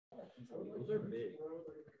Those are big.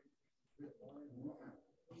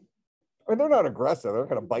 I mean, they're not aggressive. They're not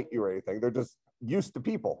going to bite you or anything. They're just used to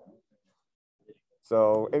people.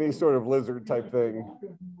 So any sort of lizard type thing.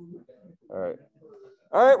 All right.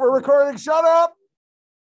 All right, we're recording. Shut up.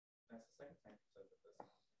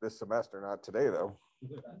 This semester, not today, though.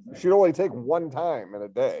 You should only take one time in a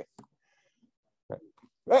day.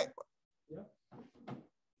 Hey.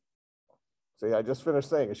 See, I just finished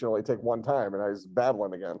saying it should only take one time, and I was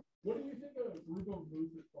babbling again. What do you think a group of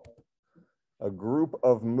moose is called? A group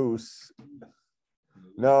of moose.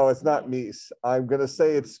 No, it's not meese. I'm going to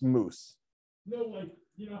say it's moose. No, like,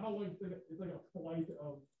 you know how like it's like a flight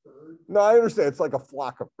of birds? No, I understand. It's like a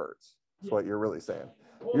flock of birds. That's what you're really saying.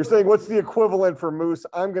 You're saying what's the equivalent for moose?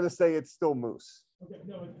 I'm going to say it's still moose. Okay,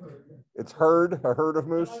 no, it's herd. It's herd, a herd of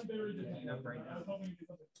moose? I'm very disappointed. I was hoping to do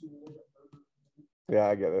something cool. Yeah,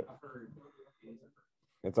 I get it.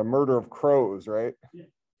 It's a murder of crows, right? Yeah.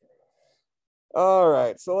 All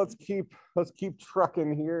right, so let's keep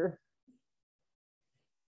trucking here.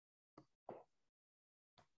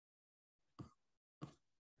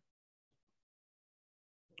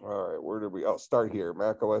 All right, where did we start here?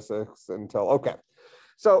 Mac OS X, Intel. Okay,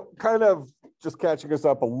 so kind of just catching us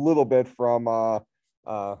up a little bit from I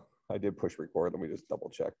did push record. Let me just double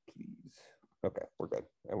check, please. Okay, we're good,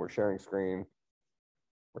 and we're sharing screen.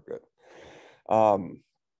 We're good.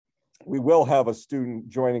 We will have a student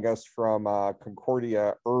joining us from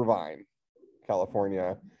Concordia, Irvine,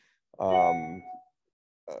 California.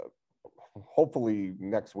 Hopefully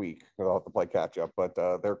next week. They'll have to play catch up, but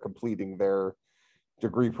they're completing their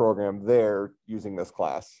degree program there using this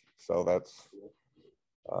class. So that's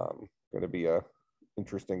going to be a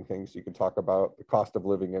interesting thing. So you can talk about the cost of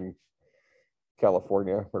living in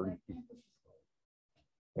California, or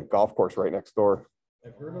a golf course right next door.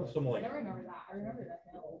 I've heard of some like. I remember that. I remember that.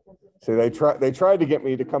 So they tried to get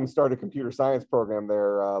me to come start a computer science program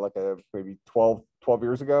there like maybe 12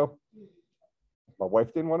 years ago. My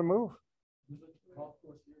wife didn't want to move.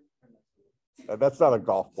 That's not a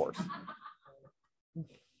golf course.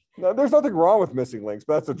 No, there's nothing wrong with missing links,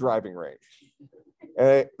 but that's a driving range.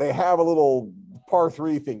 And they have a little par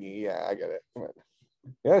 3 thingy. Yeah, I get it.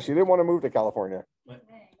 Yeah, she didn't want to move to California.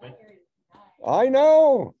 I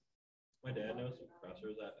know. My dad knows some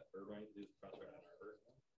professors at Irvine. He's a professor at Harvard,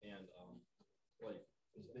 and like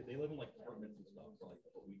they live in like apartments and stuff for like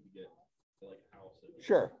what we could get to, like houses.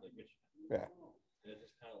 Sure. Like Michigan. Yeah. And it's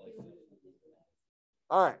just kind of like.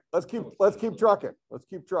 All right, let's keep trucking. Let's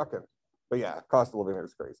keep trucking. But yeah, cost of living there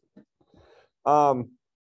is crazy. What?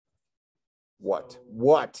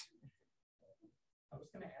 I was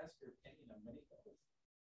going to ask your opinion on mini golf.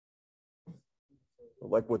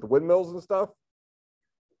 Like with windmills and stuff?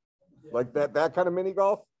 Like that kind of mini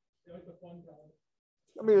golf?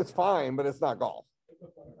 I mean, it's fine, but it's not golf.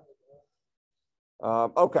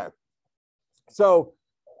 Okay. So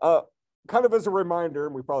kind of as a reminder,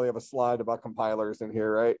 and we probably have a slide about compilers in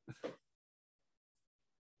here, right?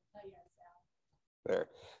 There.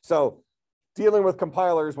 So dealing with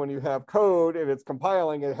compilers, when you have code and it's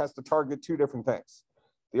compiling, it has to target 2 different things.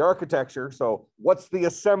 The architecture, so what's the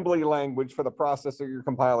assembly language for the processor you're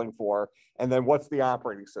compiling for, and then what's the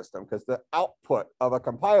operating system, because the output of a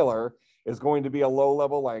compiler is going to be a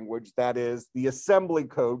low-level language that is the assembly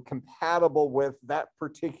code compatible with that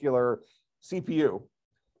particular CPU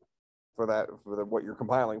for what you're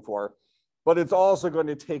compiling for, but it's also going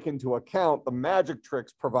to take into account the magic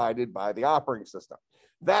tricks provided by the operating system.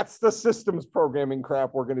 That's the systems programming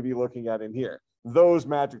crap we're going to be looking at in here. Those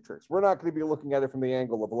magic tricks. We're not going to be looking at it from the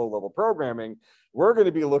angle of low-level programming. We're going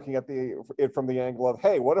to be looking at it from the angle of,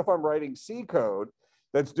 hey, what if I'm writing C code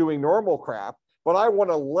that's doing normal crap, but I want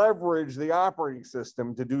to leverage the operating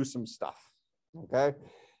system to do some stuff, okay?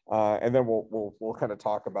 And then we'll kind of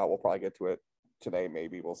talk about, we'll probably get to it today,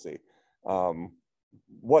 maybe, we'll see,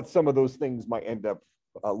 what some of those things might end up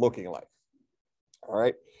looking like, all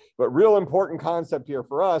right? But real important concept here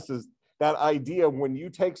for us is that idea when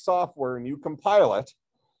you take software and you compile it,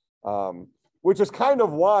 which is kind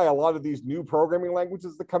of why a lot of these new programming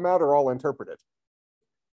languages that come out are all interpreted.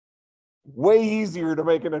 Way easier to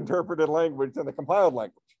make an interpreted language than the compiled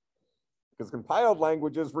language, because compiled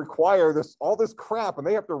languages require all this crap, and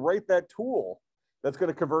they have to write that tool that's going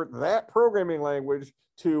to convert that programming language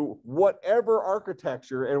to whatever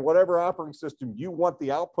architecture and whatever operating system you want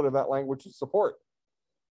the output of that language to support,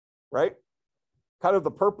 right? Kind of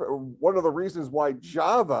the purpose, one of the reasons why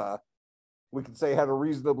Java, we could say, had a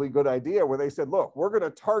reasonably good idea where they said, look, we're going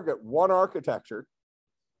to target one architecture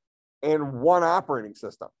and one operating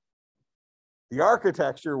system. The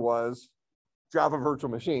architecture was Java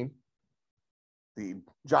Virtual Machine, the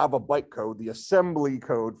Java bytecode, the assembly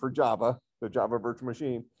code for Java, the Java virtual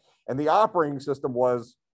machine, and the operating system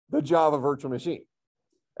was the Java virtual machine.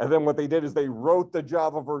 And then what they did is they wrote the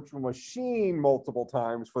Java virtual machine multiple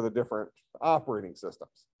times for the different operating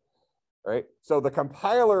systems, right? So the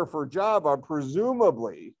compiler for Java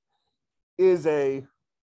presumably is a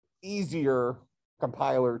easier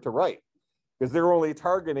compiler to write because they're only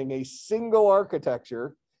targeting a single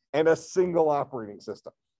architecture and a single operating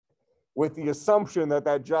system, with the assumption that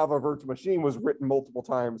that Java virtual machine was written multiple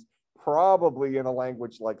times, probably in a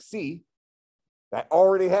language like C that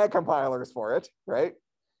already had compilers for it, right?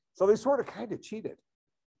 So they sort of kind of cheated.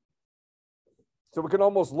 So we can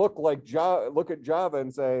almost look at Java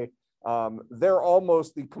and say, they're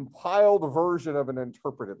almost the compiled version of an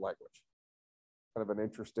interpreted language. Kind of an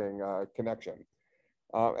interesting connection.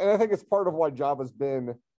 And I think it's part of why Java's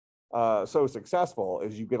been so successful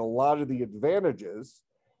is you get a lot of the advantages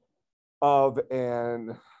of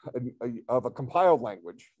a compiled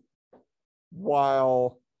language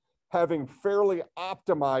while having fairly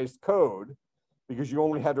optimized code, because you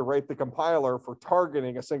only had to write the compiler for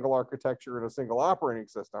targeting a single architecture and a single operating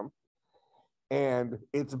system. And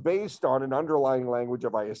it's based on an underlying language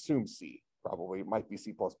of, I assume, C. Probably it might be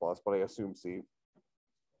C++, but I assume C.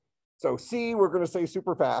 So C, we're going to say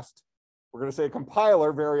super fast. We're going to say a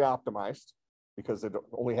compiler, very optimized, because it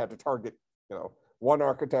only had to target, one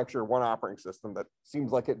architecture, one operating system. That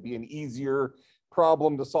seems like it'd be an easier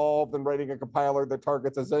problem to solve than writing a compiler that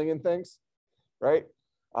targets a zillion things, right?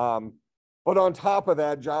 But on top of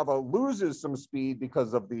that, Java loses some speed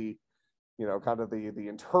because of the, kind of the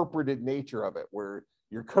interpreted nature of it, where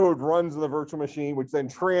your code runs in the virtual machine, which then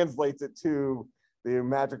translates it to the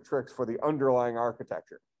magic tricks for the underlying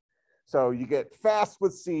architecture. So you get fast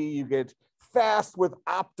with C, you get fast with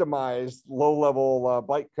optimized low-level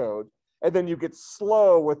bytecode, and then you get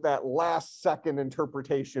slow with that last second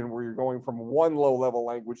interpretation where you're going from one low-level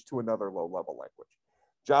language to another low-level language.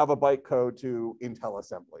 Java bytecode to Intel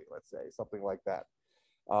assembly, let's say, something like that.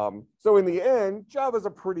 So in the end, Java is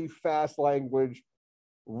a pretty fast language,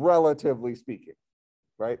 relatively speaking,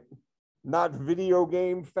 right? Not video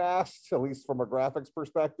game fast, at least from a graphics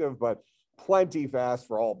perspective, but plenty fast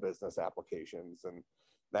for all business applications and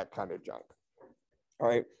that kind of junk. All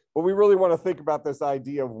right, but we really want to think about this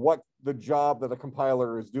idea of what the job that a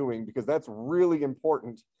compiler is doing, because that's really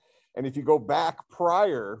important. And if you go back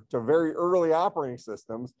prior to very early operating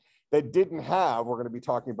systems that didn't have, we're going to be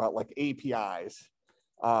talking about like APIs,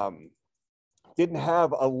 didn't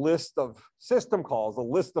have a list of system calls, a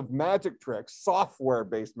list of magic tricks,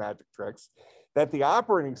 software-based magic tricks that the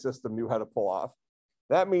operating system knew how to pull off.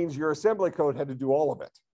 That means your assembly code had to do all of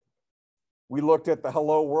it. We looked at the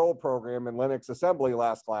Hello World program in Linux assembly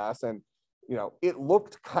last class, and it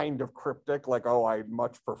looked kind of cryptic, like, oh, I'd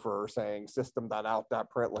much prefer saying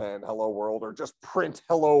system.out.println hello world, or just print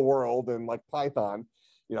hello world in like Python.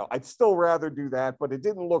 I'd still rather do that, but it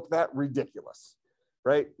didn't look that ridiculous,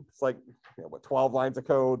 right? It's like, 12 lines of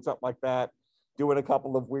code, something like that, doing a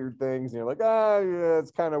couple of weird things. And you're like, yeah,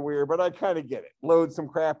 it's kind of weird, but I kind of get it. Load some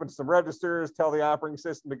crap into some registers, tell the operating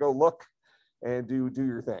system to go look and do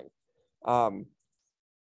your thing.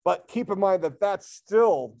 But keep in mind that that's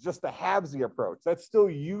still just the Habsy approach. That's still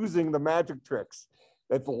using the magic tricks.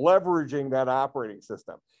 That's leveraging that operating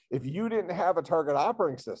system. If you didn't have a target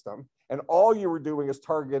operating system and all you were doing is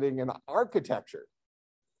targeting an architecture,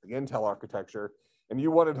 the Intel architecture, and you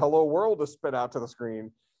wanted hello world to spit out to the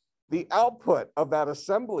screen, the output of that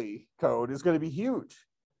assembly code is going to be huge,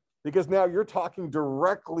 because now you're talking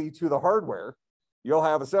directly to the hardware. You'll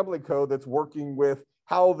have assembly code that's working with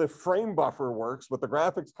how the frame buffer works with the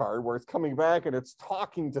graphics card, where it's coming back and it's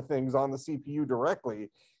talking to things on the CPU directly,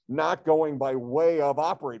 not going by way of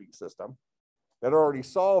operating system that already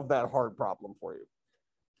solved that hard problem for you.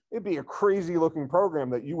 It'd be a crazy looking program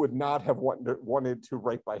that you would not have wanted to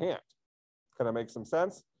write by hand. Kind of make some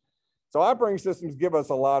sense? So operating systems give us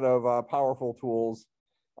a lot of powerful tools.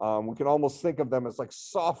 We can almost think of them as like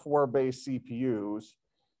software-based CPUs,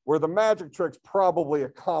 where the magic tricks probably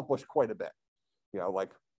accomplish quite a bit.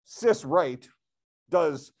 Like syswrite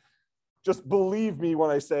does, just believe me when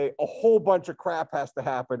I say, a whole bunch of crap has to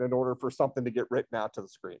happen in order for something to get written out to the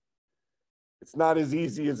screen. It's not as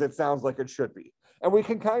easy as it sounds like it should be. And we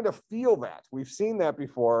can kind of feel that. We've seen that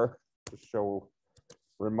before. To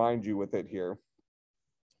remind you with it here.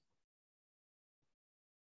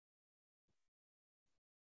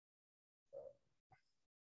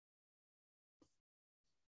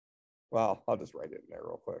 Well, I'll just write it in there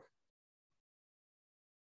real quick.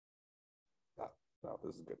 No,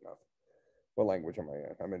 this is good enough. What language am I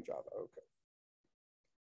in? I'm in Java. Okay.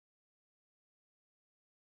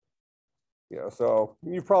 You know, so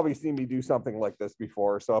you've probably seen me do something like this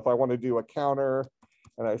before. So if I want to do a counter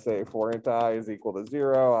and I say for int I is equal to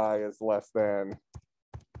 0, I is less than,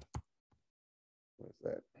 what is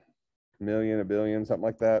that, a million, a billion, something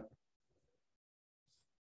like that.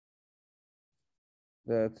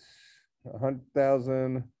 That's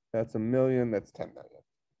 100,000, that's a million, that's 10 million.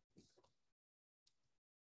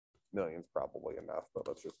 Million's probably enough, but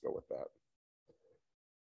let's just go with that.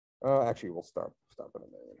 Actually, we'll stop at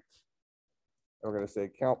a million. We're going to say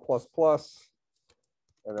count plus plus,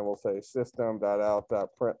 and then we'll say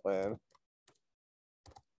system.out.println.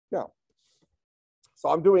 Yeah. So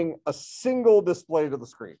I'm doing a single display to the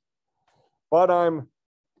screen, but I'm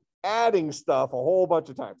adding stuff a whole bunch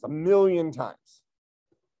of times, a million times.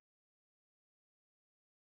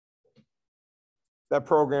 That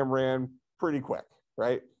program ran pretty quick,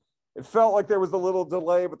 right? It felt like there was a little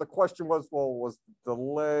delay, but the question was, well, was the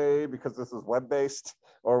delay because this is web-based,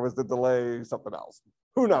 or was the delay something else?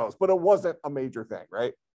 Who knows? But it wasn't a major thing,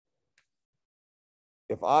 right?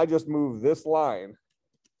 If I just move this line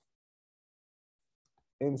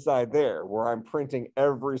inside there where I'm printing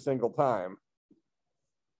every single time,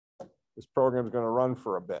 this program is going to run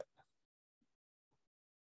for a bit.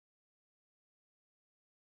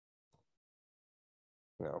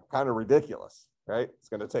 You know, kind of ridiculous, right? It's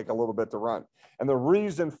going to take a little bit to run. And the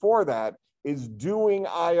reason for that is doing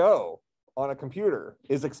I/O on a computer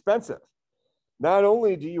is expensive. Not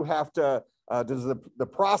only do you have to, does the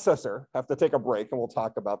processor have to take a break, and we'll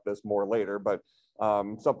talk about this more later, but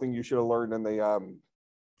something you should have learned in the,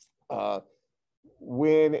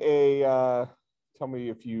 when a, tell me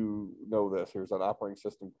if you know this, here's an operating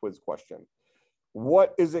system quiz question.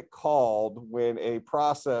 What is it called when a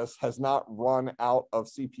process has not run out of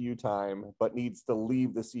CPU time, but needs to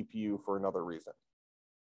leave the CPU for another reason?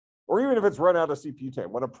 Or even if it's run out of CPU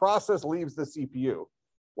time, when a process leaves the CPU,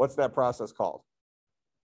 what's that process called?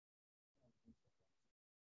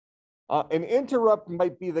 An interrupt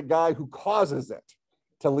might be the guy who causes it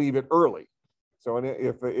to leave it early. So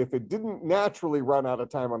if it didn't naturally run out of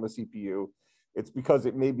time on the CPU, it's because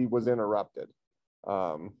it maybe was interrupted.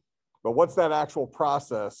 But what's that actual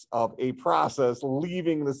process of a process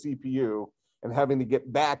leaving the CPU and having to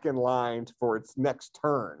get back in line for its next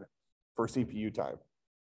turn for CPU time?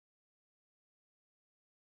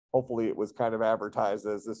 Hopefully it was kind of advertised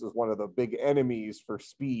as this is one of the big enemies for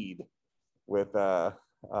speed with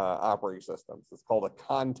operating systems. It's called a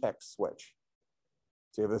context switch.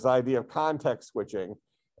 So you have this idea of context switching,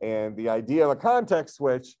 and the idea of a context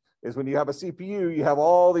switch is when you have a CPU, you have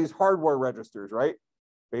all these hardware registers, right?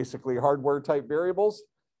 Basically hardware type variables.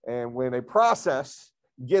 And when a process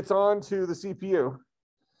gets onto the CPU,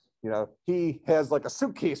 you know, he has like a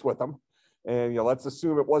suitcase with him. And, you know, let's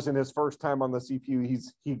assume it wasn't his first time on the CPU.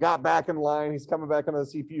 He got back in line. He's coming back on the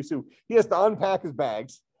CPU. So he has to unpack his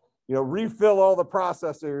bags, you know, refill all the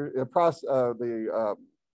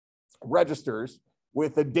registers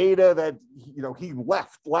with the data that, you know, he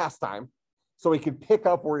left last time so he could pick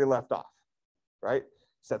up where he left off, right?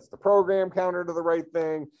 Sets the program counter to the right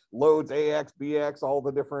thing, loads AX, BX, all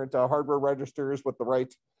the different hardware registers with the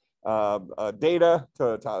right data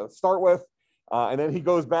to start with. And then he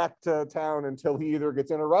goes back to town until he either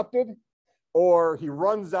gets interrupted or he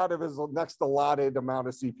runs out of his next allotted amount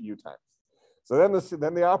of CPU time. So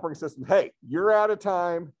then the operating system, hey, you're out of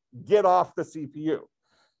time, get off the CPU.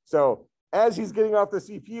 So as he's getting off the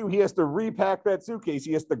CPU, he has to repack that suitcase.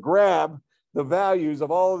 He has to grab the values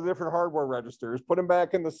of all the different hardware registers, put them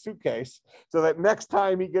back in the suitcase so that next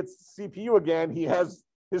time he gets CPU again, he has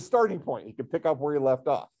his starting point. He can pick up where he left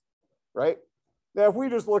off, right? Now, if we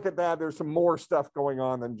just look at that, there's some more stuff going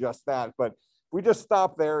on than just that. But if we just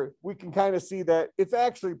stop there, we can kind of see that it's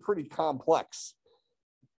actually pretty complex,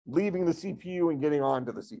 leaving the CPU and getting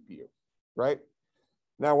onto the CPU, right?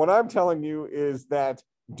 Now, what I'm telling you is that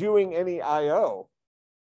doing any I/O,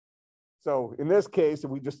 so in this case,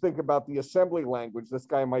 if we just think about the assembly language this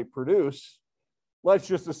guy might produce, let's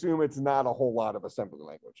just assume it's not a whole lot of assembly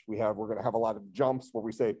language. We're going to have a lot of jumps where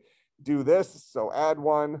we say, do this, so add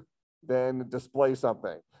one, then display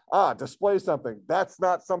something. Display something. That's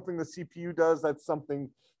not something the CPU does. That's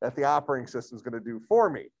something that the operating system is going to do for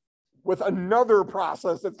me with another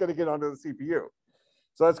process that's going to get onto the CPU.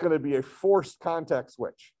 So that's going to be a forced context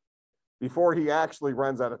switch before he actually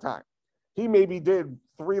runs out of time. He maybe did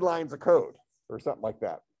 3 lines of code or something like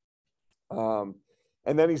that. And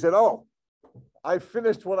then he said, oh, I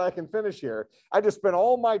finished what I can finish here. I just spent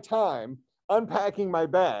all my time unpacking my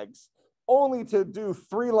bags only to do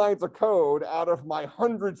 3 lines of code out of my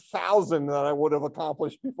 100,000 that I would have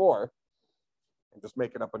accomplished before. I'm just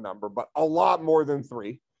making up a number, but a lot more than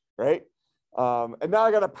 3, right? And now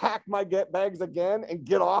I got to pack my bags again and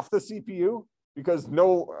get off the CPU because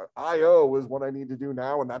no IO is what I need to do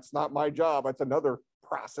now. And that's not my job. That's another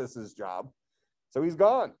process's job. So he's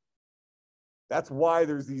gone. That's why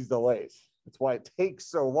there's these delays. That's why it takes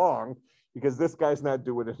so long, because this guy's not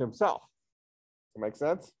doing it himself. Does that make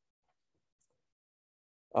sense?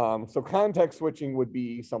 So context switching would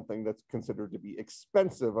be something that's considered to be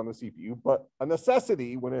expensive on the CPU, but a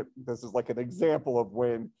necessity when this is like an example of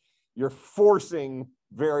when you're forcing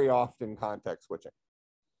very often context switching.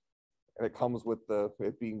 And it comes with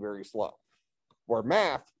it being very slow. Where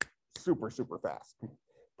math, super, super fast.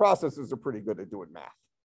 Processors are pretty good at doing math,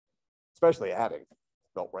 especially adding.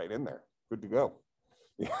 Built right in there. Good to go.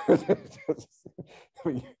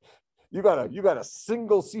 You got a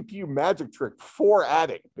single CPU magic trick for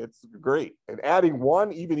adding. It's great. And adding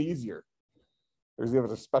one, even easier. There's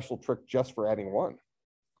even a special trick just for adding one.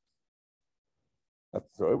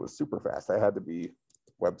 So it was super fast. I had to be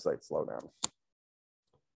website slow down.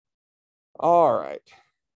 All right.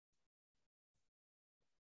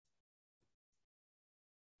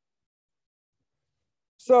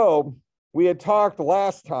 So we had talked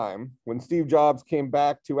last time when Steve Jobs came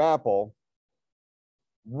back to Apple.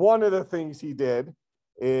 One of the things he did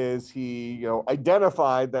is he,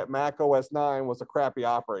 identified that Mac OS 9 was a crappy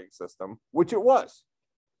operating system, which it was.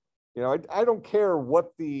 I don't care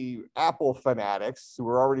what the Apple fanatics who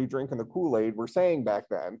were already drinking the Kool-Aid were saying back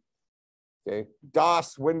then. Okay,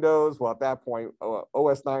 DOS, Windows, well, at that point,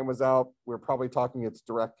 OS 9 was out. We were probably talking its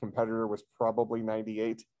direct competitor was probably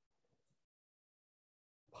 98.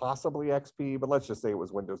 Possibly XP, but let's just say it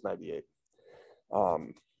was Windows 98.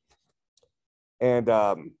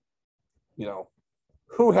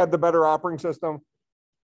 Who had the better operating system?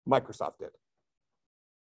 Microsoft did.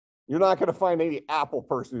 You're not going to find any Apple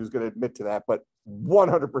person who's going to admit to that, but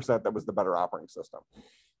 100% that was the better operating system.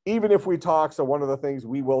 Even if we talk, so one of the things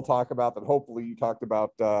we will talk about that hopefully you talked about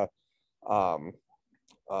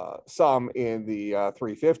some in the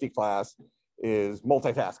 350 class is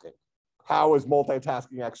multitasking. How is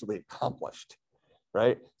multitasking actually accomplished,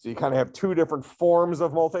 right? So you kind of have two different forms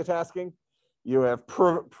of multitasking. You have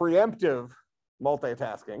preemptive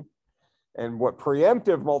multitasking. And what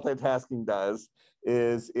preemptive multitasking does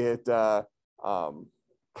is it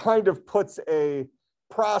kind of puts a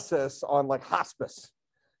process on like hospice.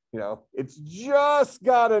 It's just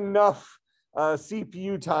got enough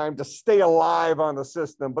CPU time to stay alive on the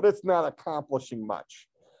system, but it's not accomplishing much.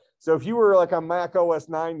 So if you were like a Mac OS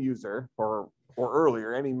 9 user or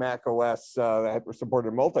earlier, any Mac OS that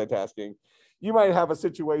supported multitasking, you might have a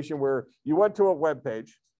situation where you went to a web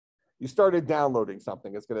page, you started downloading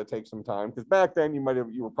something. It's going to take some time because back then you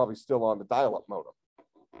were probably still on the dial-up modem,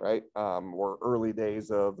 right? Or early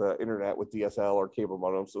days of the internet with DSL or cable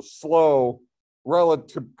modem, so slow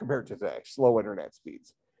relative compared to today, slow internet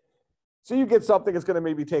speeds. So you get something that's going to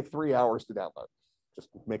maybe take 3 hours to download, just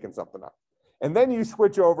making something up. And then you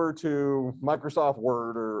switch over to Microsoft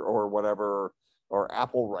Word or whatever, or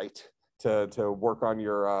Apple Write to work on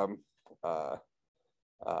your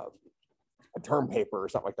term paper or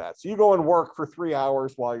something like that. So you go and work for 3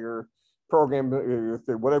 hours while your program,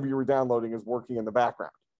 whatever you were downloading, is working in the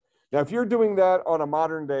background. Now, if you're doing that on a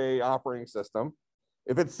modern day operating system,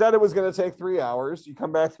 if it said it was going to take 3 hours, you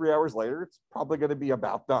come back 3 hours later, it's probably going to be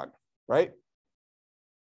about done, right?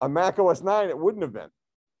 On Mac OS 9, it wouldn't have been.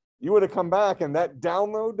 You would have come back and that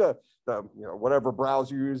download, whatever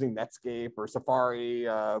browser you're using, Netscape or Safari,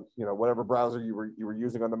 whatever browser you were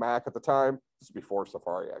using on the Mac at the time. This is before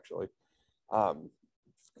Safari, actually.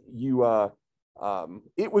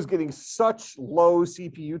 It was getting such low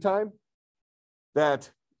CPU time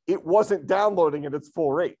that it wasn't downloading at its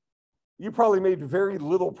full rate. You probably made very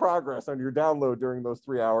little progress on your download during those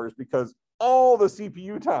 3 hours because all the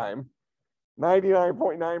CPU time,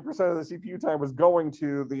 99.9% of the CPU time, was going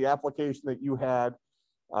to the application that you had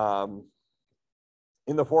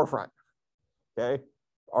in the forefront. Okay,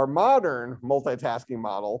 our modern multitasking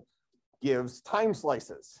model gives time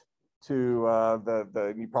slices to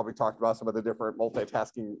you probably talked about some of the different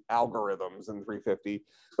multitasking algorithms in 350,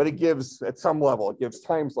 but it gives, at some level, it gives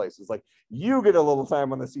time slices. Like you get a little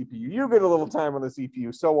time on the CPU, you get a little time on the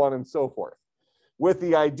CPU, so on and so forth, with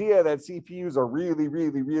the idea that CPUs are really,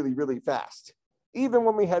 really, really, really fast. Even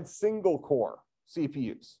when we had single core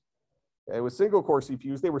CPUs, okay, with single core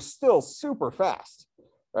CPUs, they were still super fast,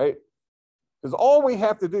 right? Because all we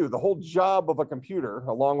have to do, the whole job of a computer,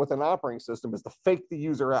 along with an operating system, is to fake the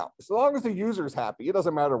user out. As long as the user is happy, it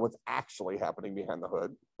doesn't matter what's actually happening behind the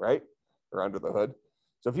hood, right? Or under the hood.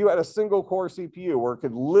 So if you had a single core CPU where it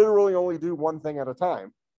could literally only do one thing at a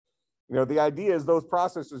time, the idea is those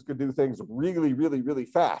processors could do things really, really, really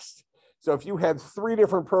fast. So if you had 3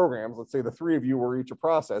 different programs, let's say the 3 of you were each a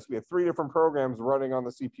process, we had 3 different programs running on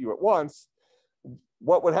the CPU at once,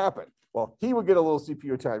 what would happen? Well, he would get a little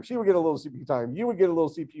CPU time, she would get a little CPU time, you would get a little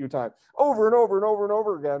CPU time, over and over and over and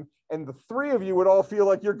over again. And the 3 of you would all feel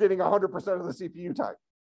like you're getting 100% of the CPU time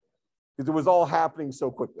because it was all happening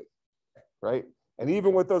so quickly, right? And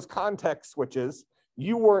even with those context switches,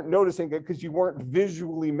 you weren't noticing it because you weren't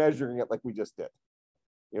visually measuring it like we just did.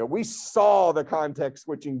 You know, we saw the context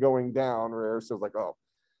switching going down, where so it was like, oh,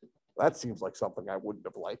 that seems like something I wouldn't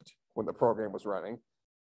have liked when the program was running.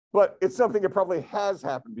 But it's something that probably has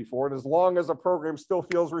happened before. And as long as a program still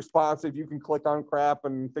feels responsive, you can click on crap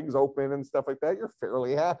and things open and stuff like that, you're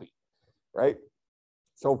fairly happy, right?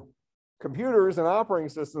 So computers and operating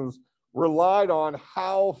systems relied on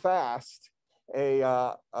how fast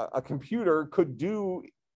a computer could do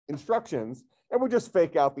instructions and would just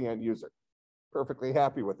fake out the end user. Perfectly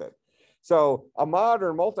happy with it. So a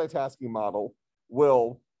modern multitasking model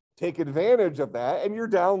will take advantage of that, and your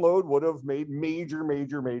download would have made major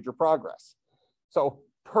progress. So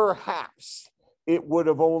perhaps it would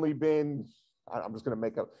have only been, I'm just going to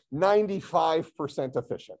make up 95%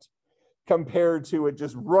 efficient compared to it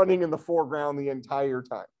just running in the foreground the entire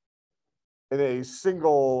time in a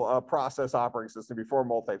single process operating system before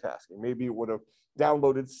multitasking. Maybe it would have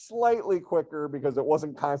downloaded slightly quicker because it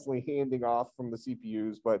wasn't constantly handing off from the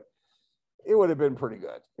CPUs, but it would have been pretty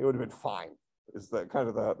good. It would have been fine, is the kind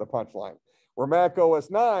of the punchline. Where Mac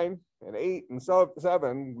OS 9 and 8 and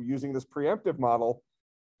 7 using this preemptive model,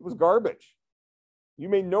 it was garbage. You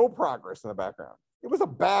made no progress in the background. It was a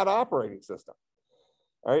bad operating system.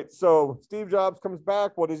 All right, so Steve Jobs comes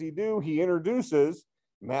back. What does he do? He introduces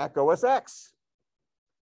Mac OS X,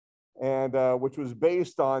 and which was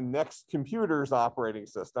based on Next Computer's operating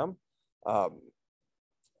system,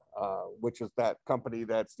 which is that company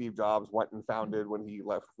that Steve Jobs went and founded when he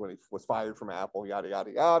left, when he was fired from Apple, yada,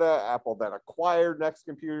 yada, yada. Apple then acquired Next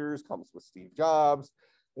Computers, comes with Steve Jobs.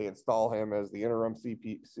 They install him as the interim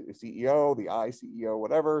CEO, the ICEO,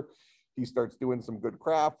 whatever. He starts doing some good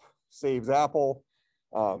crap, saves Apple.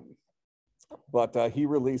 But he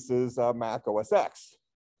releases Mac OS X.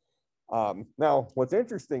 Now, what's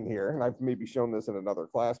interesting here, and I've maybe shown this in another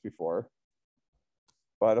class before,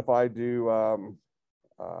 but if I do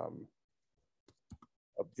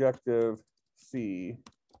Objective-C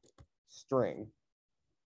string,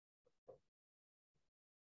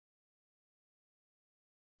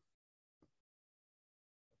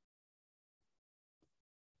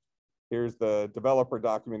 here's the developer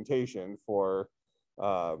documentation for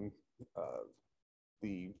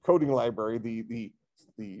the coding library.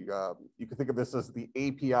 You can think of this as the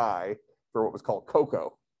API for what was called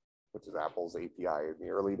Cocoa, which is Apple's API in the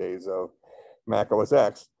early days of Mac OS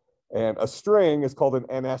X. And a string is called an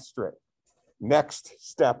NS string, next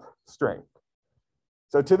step string.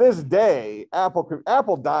 So to this day,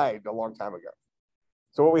 Apple died a long time ago.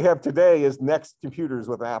 So what we have today is Next Computers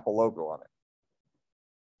with an Apple logo on it,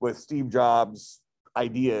 with Steve Jobs'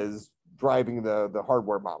 ideas driving the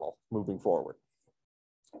hardware model moving forward.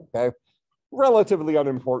 Okay, relatively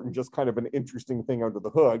unimportant, just kind of an interesting thing under the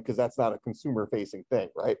hood, because that's not a consumer-facing thing,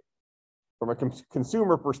 right? From a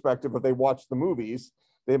consumer perspective, if they watch the movies,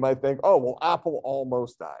 they might think, oh, well, Apple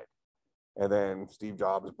almost died, and then Steve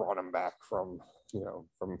Jobs brought him back from, you know,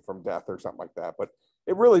 from death or something like that. But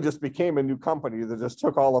it really just became a new company that just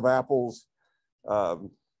took all of Apple's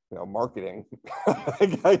you know, marketing,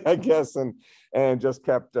 I guess, and just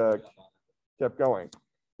kept going.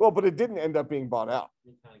 Well, but it didn't end up being bought out.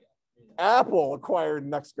 Apple acquired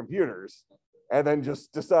Next Computers and then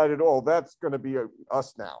just decided, oh, that's going to be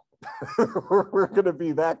us now. We're going to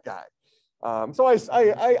be that guy. So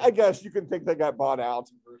I guess you can think they got bought out.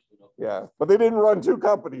 Yeah, but they didn't run 2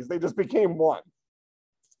 companies. They just became one.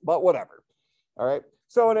 But whatever. All right.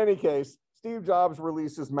 So in any case, Steve Jobs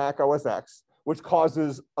releases Mac OS X, which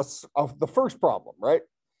causes the first problem, right?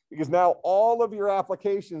 Because now all of your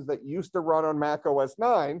applications that used to run on Mac OS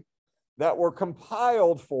 9 that were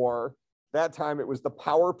compiled for, that time it was the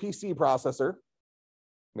PowerPC processor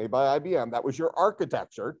made by IBM. That was your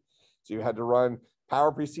architecture. So you had to run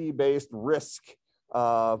PowerPC based RISC,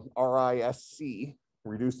 RISC,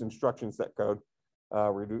 reduced instruction set code.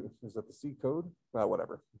 Is that the C code?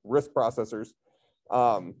 Whatever, RISC processors.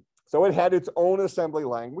 So it had its own assembly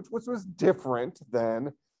language, which was different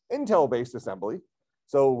than Intel-based assembly.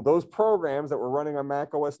 So those programs that were running on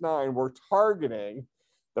Mac OS 9 were targeting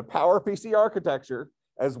the PowerPC architecture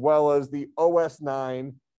as well as the OS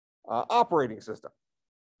 9 operating system.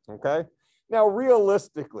 Okay. Now,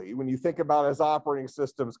 realistically, when you think about as operating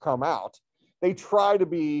systems come out, they try to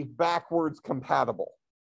be backwards compatible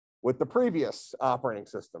with the previous operating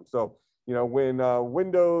system. So You know, when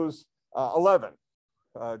Windows 11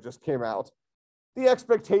 just came out, the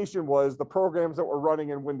expectation was the programs that were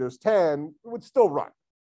running in Windows 10 would still run,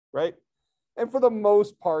 right? And for the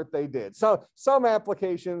most part, they did. So some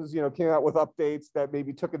applications, you know, came out with updates that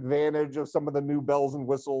maybe took advantage of some of the new bells and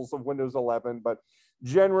whistles of Windows 11. But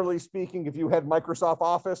generally speaking, if you had Microsoft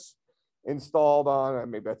Office installed on,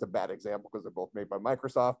 maybe that's a bad example because they're both made by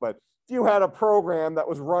Microsoft, but if you had a program that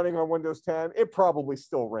was running on Windows 10, it probably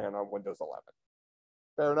still ran on Windows 11.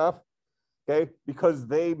 Fair enough? Okay, because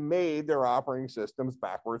they made their operating systems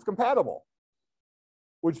backwards compatible,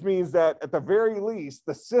 which means that at the very least,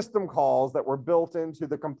 the system calls that were built into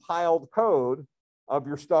the compiled code of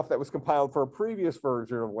your stuff that was compiled for a previous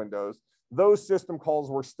version of Windows, those system calls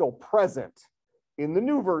were still present in the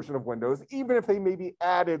new version of Windows, even if they maybe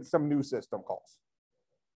added some new system calls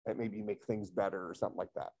that maybe make things better or something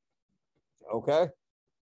like that. Okay.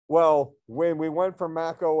 Well, when we went from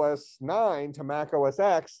Mac OS 9 to Mac OS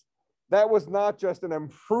X, that was not just an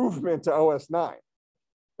improvement to OS 9.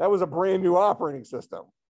 That was a brand new operating system.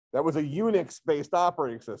 That was a Unix-based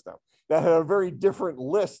operating system that had a very different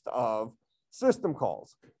list of system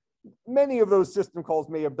calls. Many of those system calls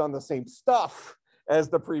may have done the same stuff as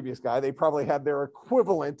the previous guy. They probably had their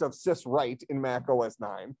equivalent of syswrite in Mac OS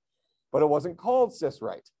 9, but it wasn't called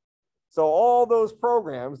syswrite. So all those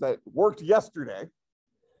programs that worked yesterday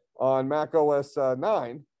on Mac OS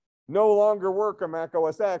 9 no longer work on Mac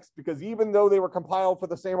OS X, because even though they were compiled for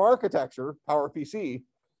the same architecture, PowerPC,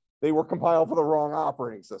 they were compiled for the wrong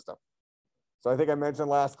operating system. So I think I mentioned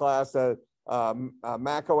last class that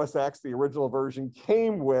Mac OS X, the original version,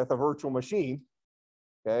 came with a virtual machine,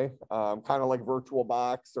 okay? Kind of like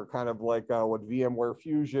VirtualBox, or kind of like what VMware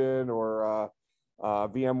Fusion or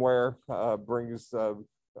VMware brings,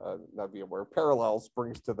 not VMware, Parallels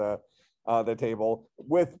brings to the table,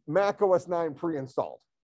 with Mac OS 9 pre-installed.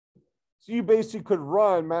 So you basically could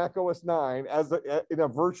run Mac OS 9 as in a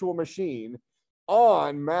virtual machine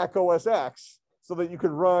on Mac OS X, so that you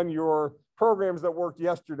could run your programs that worked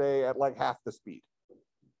yesterday at like half the speed,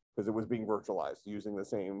 because it was being virtualized using the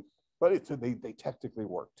same, but they technically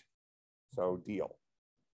worked. So deal.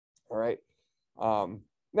 All right.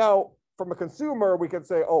 Now, from a consumer, we could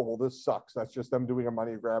say, oh, well, this sucks. That's just them doing a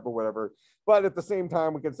money grab or whatever. But at the same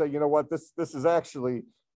time, we could say, you know what, this is actually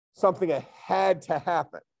something that had to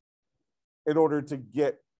happen in order to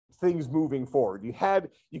get things moving forward. You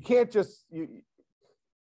can't just,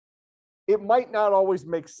 it might not always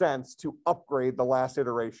make sense to upgrade the last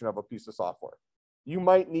iteration of a piece of software. You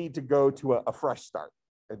might need to go to a fresh start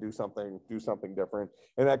and do something different.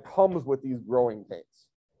 And that comes with these growing pains.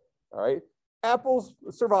 All right. Apple's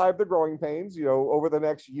survived the growing pains, you know, over the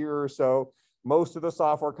next year or so. Most of the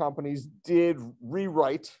software companies did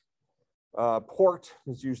rewrite, port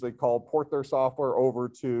is usually called, port their software over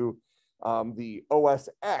to the OS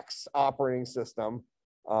X operating system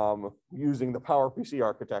using the PowerPC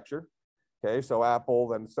architecture. Okay, so Apple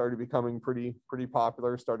then started becoming pretty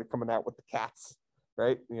popular, started coming out with the cats,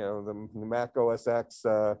 right? You know, the Mac OS X,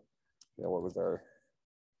 you know, what was our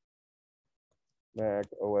Mac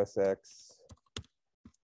OS X?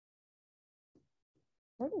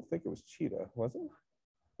 I don't think it was Cheetah, was it?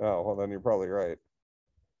 Oh, well, then you're probably right.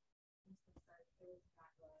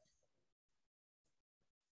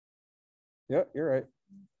 Yeah, you're right.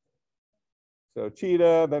 So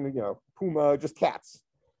Cheetah, then, you know, Puma, just cats,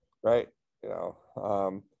 right? You know,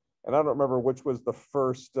 and I don't remember which was the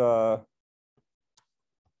first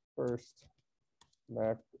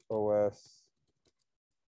Mac OS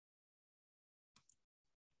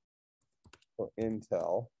for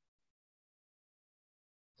Intel.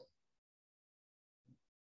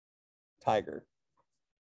 Tiger,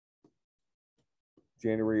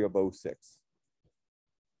 January of 06.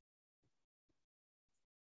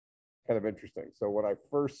 Kind of interesting. So when I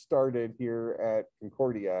first started here at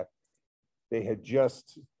Concordia, they had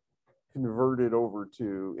just converted over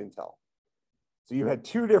to Intel. So you had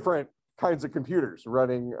two different kinds of computers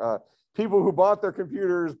running. People who bought their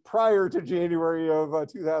computers prior to January of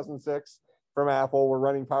 2006 from Apple were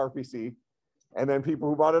running PowerPC. And then people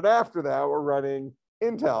who bought it after that were running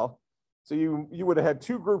Intel. So you would have had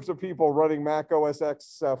two groups of people running Mac OS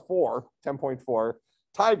X 10.4,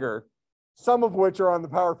 Tiger, some of which are on the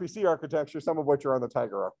PowerPC architecture, some of which are on the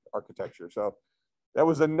Tiger architecture. So that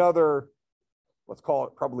was another, let's call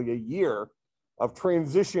it probably a year of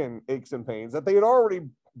transition aches and pains that they had already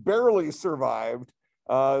barely survived,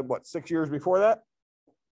 6 years before that,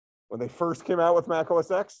 when they first came out with Mac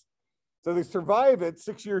OS X. So they survived it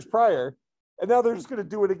 6 years prior, and now they're just going to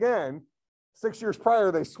do it again. 6 years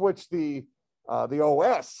prior, they switched the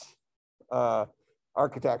OS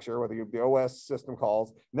architecture, whether you the OS system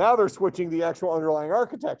calls. Now they're switching the actual underlying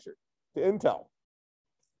architecture to Intel.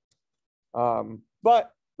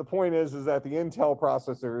 But the point is that the Intel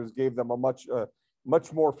processors gave them a much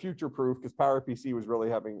more future-proof, because PowerPC was really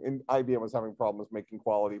having, IBM was having problems making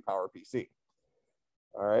quality PowerPC.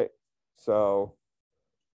 All right, so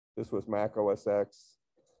this was Mac OS X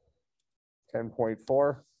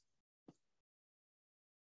 10.4.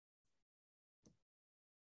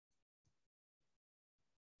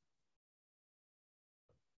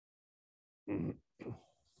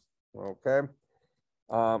 Okay,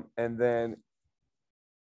 and then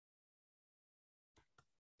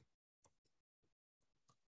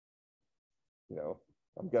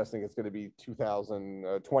I'm guessing it's going to be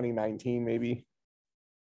 2019 maybe.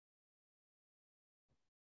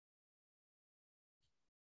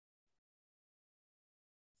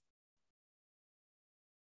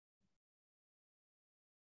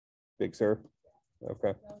 Big Sur.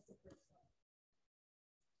 Okay.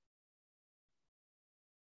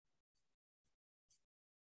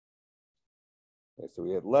 Okay, so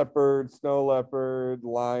we had leopard, snow leopard,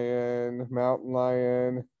 lion, mountain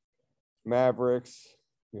lion, Mavericks,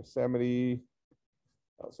 Yosemite.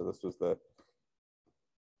 Oh, so this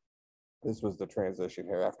was the transition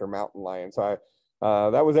here after mountain lion. So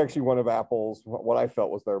that was actually one of Apple's, what I felt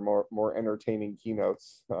was their more entertaining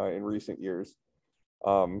keynotes in recent years.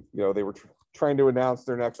 They were trying to announce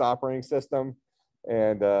their next operating system,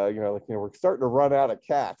 and we're starting to run out of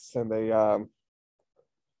cats, and they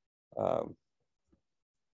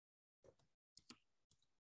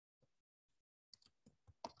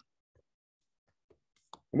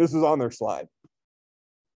and this is on their slide.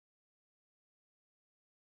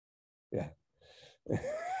 Yeah.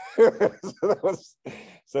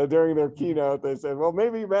 So during their keynote, they said, well,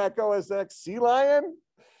 maybe Mac OS X Sea Lion.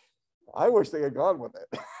 I wish they had gone with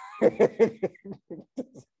it.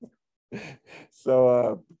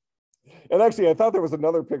 So, and actually, I thought there was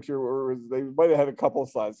another picture where they might have had a couple of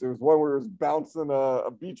slides. There was one where it was bouncing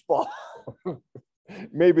a beach ball.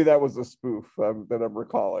 Maybe that was a spoof that I'm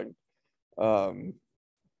recalling.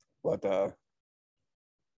 But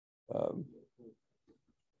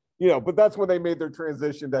that's when they made their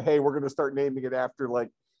transition to, hey, we're going to start naming it after like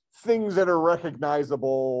things that are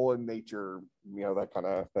recognizable in nature, that kind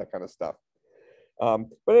of stuff. But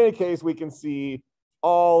in any case, we can see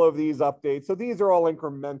all of these updates. So these are all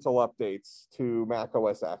incremental updates to Mac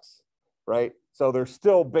OS X, right? So they're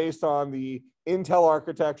still based on the Intel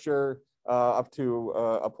architecture up to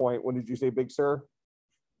a point. When did you say, Big Sur?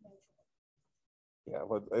 Yeah,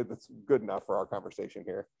 well, it's good enough for our conversation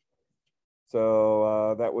here.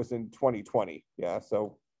 So that was in 2020. Yeah,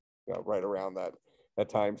 so right around that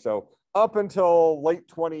time. So up until late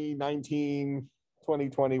 2019,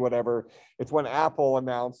 2020, whatever, it's when Apple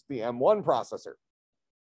announced the M1 processor.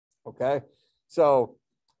 Okay, so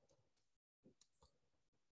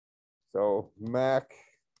Mac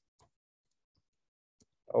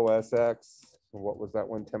OS X, what was that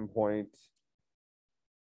one? 10 point.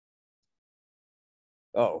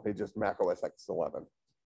 Oh, it just Mac OS X 11.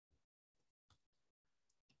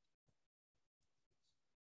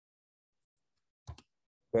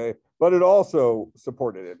 Okay, but it also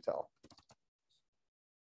supported Intel.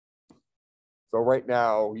 So right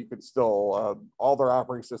now, you can still, all their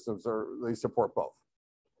operating systems they support both.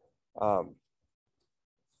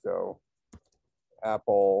 So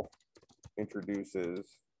Apple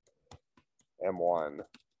introduces M1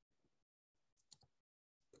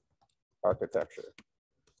 architecture.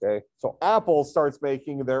 Okay, so Apple starts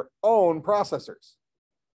making their own processors.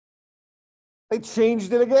 They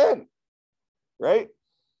changed it again, right?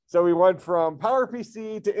 So we went from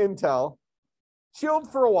PowerPC to Intel, chilled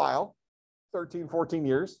for a while, 13, 14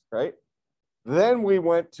 years, right? Then we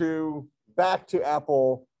went back to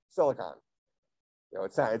Apple Silicon.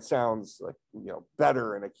 It sounds like,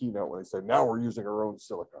 better in a keynote when they say, now we're using our own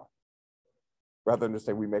silicon. Rather than just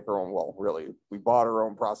say we make our own, well, really, we bought our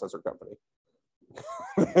own processor company.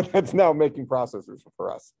 That's now making processors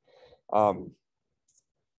for us.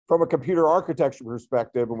 From a computer architecture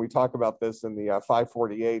perspective, and we talk about this in the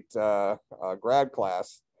 548 grad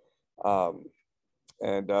class,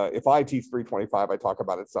 and if I teach 325, I talk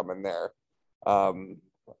about it some in there.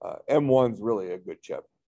 M1's really a good chip.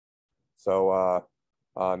 So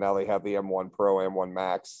now they have the M1 Pro, M1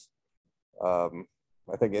 Max.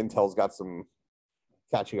 I think Intel's got some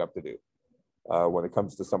catching up to do when it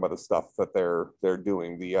comes to some of the stuff that they're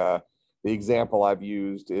doing. The example I've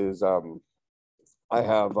used is I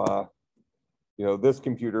have this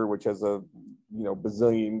computer, which has a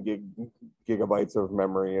bazillion gigabytes of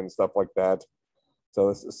memory and stuff like that. So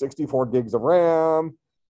this is 64 gigs of RAM,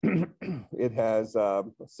 It has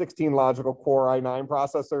 16 logical core i9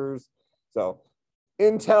 processors. So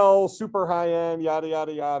Intel, super high end, yada,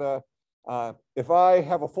 yada, yada. If I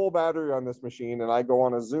have a full battery on this machine and I go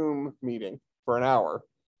on a Zoom meeting for an hour,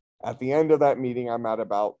 at the end of that meeting, I'm at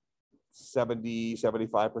about 70,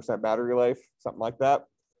 75% battery life, something like that.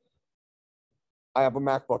 I have a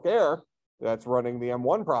MacBook Air that's running the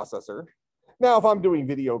M1 processor. Now, if I'm doing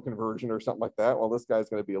video conversion or something like that, well, this guy's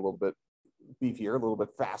going to be a little bit beefier, a little bit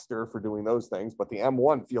faster for doing those things, but the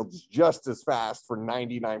M1 feels just as fast for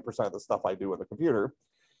 99% of the stuff I do on the computer.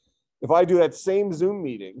 If I do that same Zoom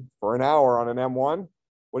meeting for an hour on an M1,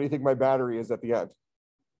 what do you think my battery is at the end?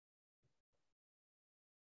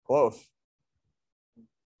 Close.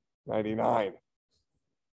 99.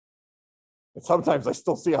 And sometimes I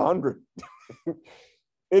still see 100.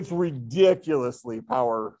 It's ridiculously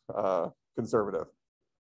power conservative.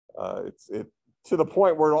 It's to the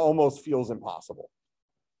point where it almost feels impossible.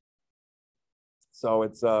 So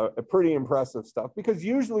it's a pretty impressive stuff, because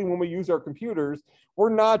usually when we use our computers, we're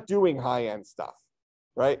not doing high-end stuff,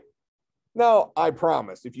 right? Now, I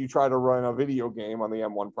promise, if you try to run a video game on the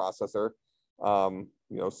M1 processor,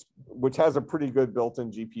 you know, which has a pretty good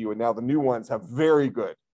built-in GPU, and now the new ones have very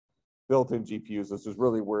good built-in GPUs. This is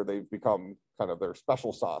really where they've become kind of their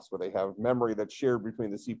special sauce, where they have memory that's shared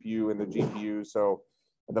between the CPU and the GPU. So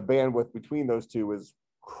the bandwidth between those two is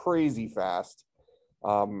crazy fast.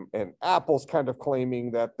 And Apple's kind of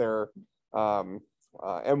claiming that their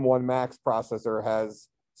M1 Max processor has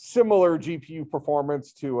similar GPU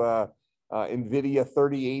performance to NVIDIA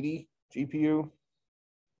 3080 GPU.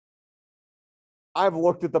 I've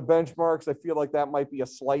looked at the benchmarks. I feel like that might be a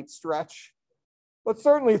slight stretch, but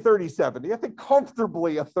certainly 3070. I think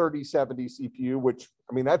comfortably a 3070 CPU, which,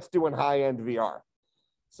 I mean, that's doing high-end VR.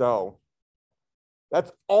 So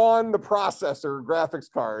that's on the processor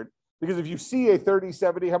graphics card, because if you see a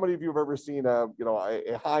 3070, how many of you have ever seen a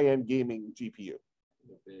high-end gaming GPU?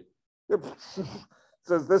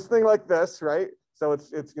 So it's this thing like this, right? So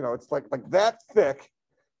it's like that thick.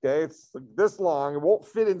 Okay, it's like this long. It won't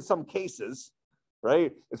fit in some cases,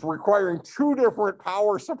 right? It's requiring two different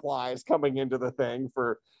power supplies coming into the thing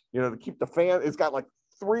for, to keep the fan. It's got like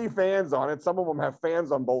 3 fans on it. Some of them have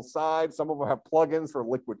fans on both sides. Some of them have plugins for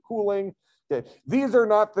liquid cooling. Okay, these are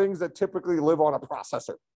not things that typically live on a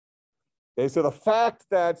processor. Okay, so the fact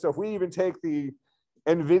that, so if we even take the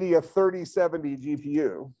NVIDIA 3070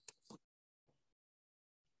 GPU,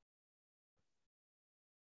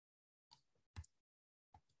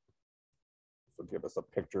 so give us a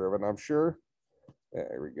picture of it, I'm sure.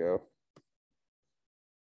 There we go.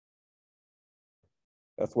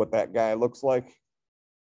 That's what that guy looks like.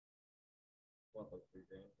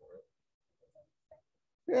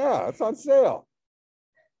 Yeah, it's on sale.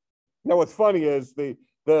 Now, what's funny is this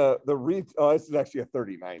is actually a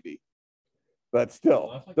 3090, but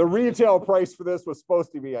still, the retail price for this was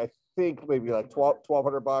supposed to be, I think, maybe like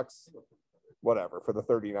 $1,200, whatever, for the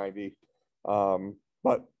 3090.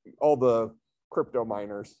 But all the crypto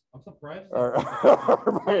miners, I'm surprised.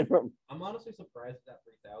 Are buying them. I'm honestly surprised at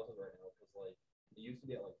 3,000 right now, because like it used to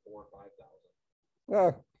be at like 4,000 or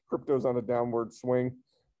 5,000. Yeah, crypto's on a downward swing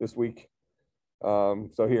this week.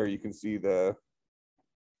 So here you can see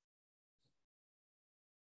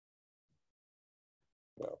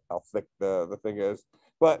how thick the thing is.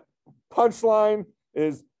 But punchline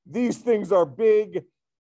is, these things are big,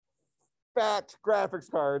 fat graphics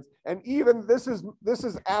cards, and even this is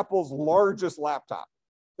Apple's largest laptop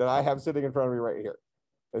that I have sitting in front of me right here.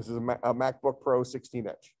 This is a MacBook Pro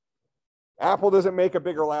 16-inch. Apple doesn't make a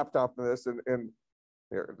bigger laptop than this, and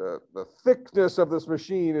here, the thickness of this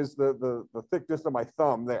machine is the thickness of my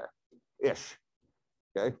thumb there, ish.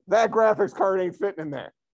 Okay, that graphics card ain't fitting in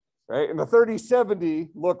there, right? And the 3070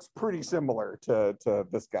 looks pretty similar to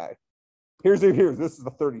this guy. This is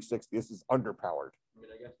the 3060. This is underpowered. I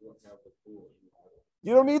mean, I guess you don't have the cooling.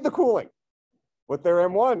 You don't need the cooling with their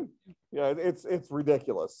M1. Yeah, it's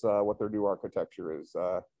ridiculous what their new architecture is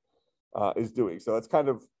doing. So it's kind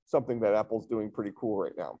of something that Apple's doing pretty cool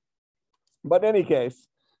right now. But in any case,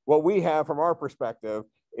 what we have from our perspective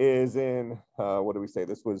is in, what do we say?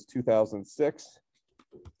 This was 2006.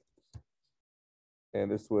 And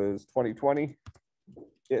this was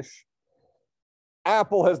 2020-ish.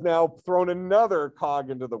 Apple has now thrown another cog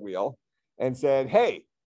into the wheel and said, hey,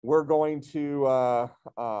 we're going to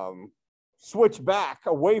switch back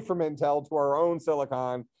away from Intel to our own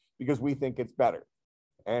silicon because we think it's better.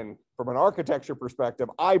 And from an architecture perspective,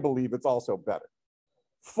 I believe it's also better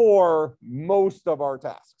for most of our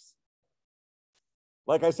tasks.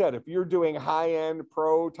 Like I said, if you're doing high-end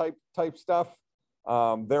pro type stuff,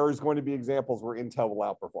 there is going to be examples where Intel will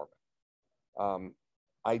outperform it.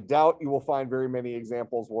 I doubt you will find very many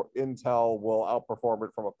examples where Intel will outperform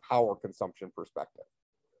it from a power consumption perspective.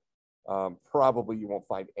 Probably you won't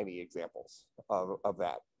find any examples of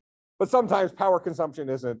that. But sometimes power consumption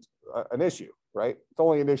isn't an issue, right? It's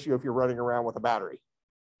only an issue if you're running around with a battery.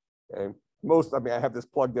 Okay? I mean, I have this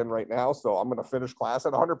plugged in right now, so I'm going to finish class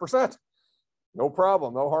at 100%. No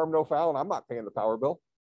problem, no harm, no foul, and I'm not paying the power bill.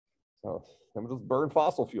 So I'm just burn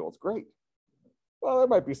fossil fuel. It's great. Well, there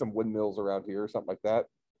might be some windmills around here or something like that.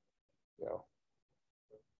 You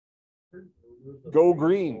know, go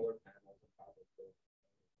green.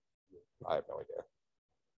 I have no idea.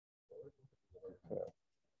 Yeah.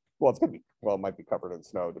 Well, it's gonna be, well, it might be covered in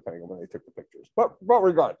snow depending on when they took the pictures. But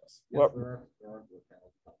regardless. Yes, there are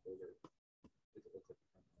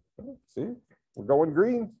See, we're going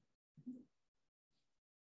green.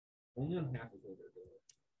 only on half of it.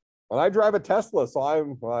 And I drive a Tesla, so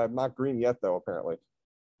I'm not green yet, though. Apparently,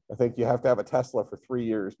 I think you have to have a Tesla for 3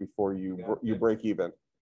 years before you break even.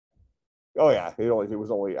 Oh yeah, it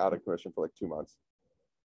was only out of commission for like 2 months.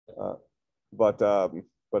 But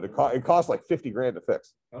it costs like 50 grand to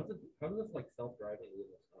fix. How does this like self-driving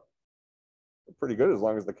stuff? Pretty good, as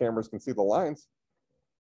long as the cameras can see the lines.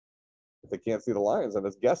 If they can't see the lines, then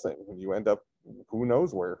it's guessing, and you end up who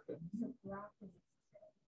knows where.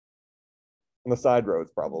 On the side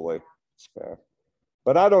roads, probably. Yeah.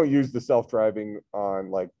 But I don't use the self-driving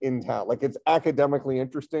on like in town. Like, it's academically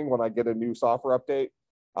interesting when I get a new software update.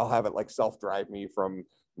 I'll have it like self-drive me from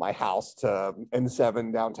my house to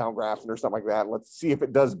N7 downtown Grafton or something like that. Let's see if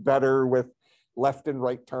it does better with left and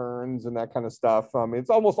right turns and that kind of stuff.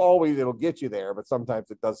 It's almost always it'll get you there, but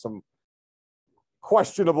sometimes it does some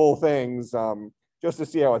questionable things just to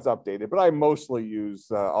see how it's updated. But I mostly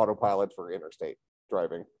use autopilot for interstate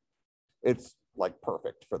driving. It's like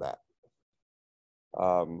perfect for that.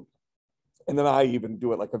 And then I even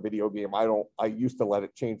do it like a video game. I used to let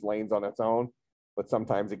it change lanes on its own, but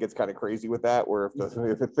sometimes it gets kind of crazy with that, where if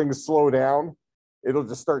the things slow down, it'll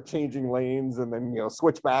just start changing lanes and then, you know,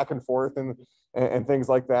 switch back and forth and things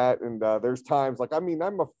like that. And there's times like, I mean,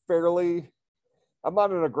 I'm not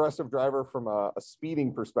an aggressive driver from a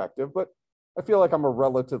speeding perspective, but I feel like I'm a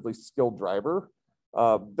relatively skilled driver.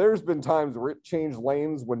 There's been times where it changed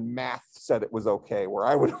lanes when math said it was okay, where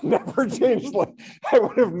I would have never changed lanes.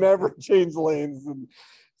 And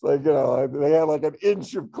it's like, you know, they had like an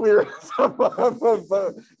inch of clearance on both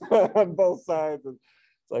sides. And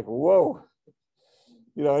it's like, whoa.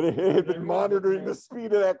 You know, it had been monitoring the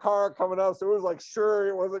speed of that car coming up, so it was like, sure,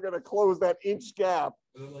 it wasn't going to close that inch gap.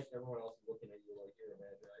 And then like everyone else looking at you like you're a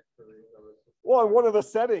bad driver. Well, and one of the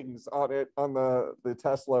settings on it, on the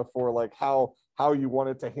Tesla, for like how you want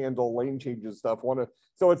it to handle lane changes and stuff.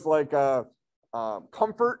 So it's like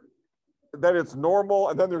comfort, then it's normal,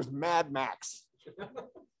 and then there's Mad Max.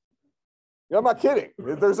 Yeah, I'm not kidding.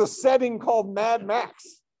 There's a setting called Mad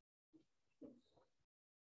Max.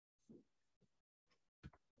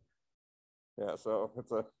 Yeah, so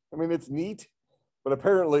it's neat, but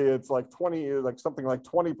apparently it's like something like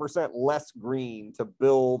 20% less green to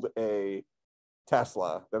build a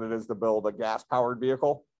Tesla than it is to build a gas powered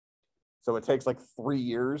vehicle. So it takes like 3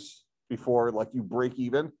 years before like you break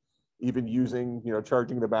even using, you know,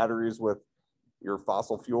 charging the batteries with your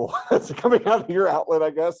fossil fuel that's coming out of your outlet,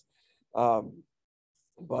 I guess.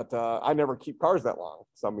 But I never keep cars that long.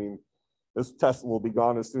 So, I mean, this Tesla will be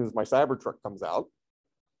gone as soon as my Cybertruck comes out.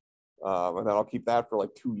 And then I'll keep that for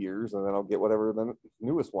like 2 years, and then I'll get whatever the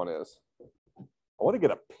newest one is. I want to get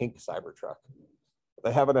a pink Cybertruck.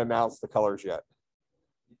 They haven't announced the colors yet.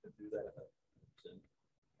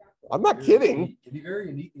 I'm not kidding. It'd be very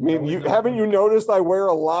unique. I mean, haven't you noticed I wear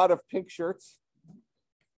a lot of pink shirts?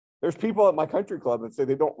 There's people at my country club that say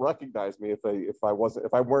they don't recognize me if I'm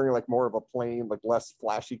wearing like more of a plain, like less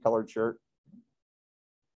flashy colored shirt.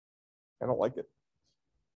 I don't like it.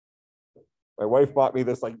 My wife bought me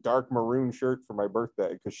this like dark maroon shirt for my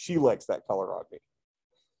birthday because she likes that color on me.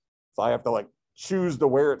 So I have to like choose to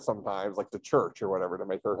wear it sometimes, like to church or whatever, to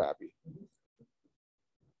make her happy.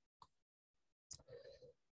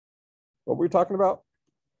 What were we talking about?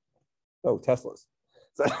 Oh, Teslas.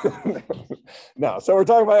 No, so we're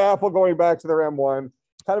talking about Apple going back to their M1.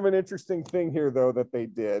 Kind of an interesting thing here, though, that they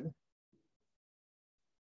did.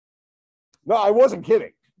 No, I wasn't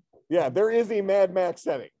kidding. Yeah, there is a Mad Max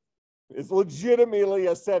setting. It's legitimately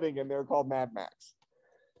a setting in there called Mad Max.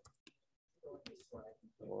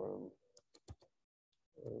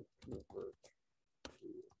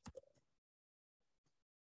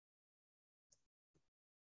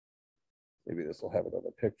 Maybe this will have it on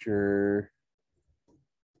the picture.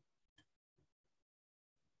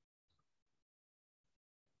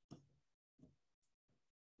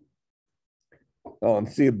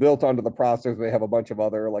 See, built onto the processor, they have a bunch of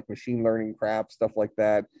other like machine learning crap, stuff like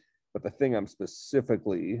that. But the thing I'm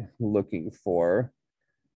specifically looking for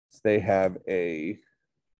is they have a,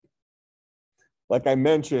 like I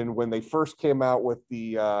mentioned, when they first came out with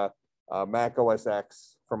the Mac OS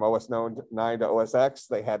X from OS 9 to OS X,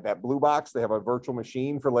 they had that blue box. They have a virtual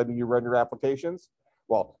machine for letting you run your applications.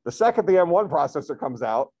 Well, the second the M1 processor comes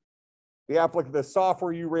out, the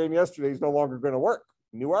software you ran yesterday is no longer going to work.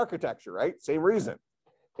 New architecture, right? Same reason.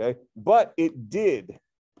 Okay, but it did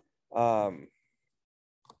run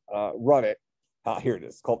it. Here it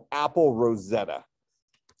is. It's called Apple Rosetta.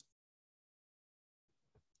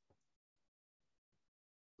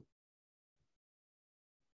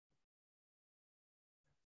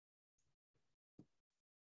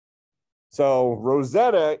 So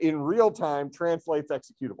Rosetta in real time translates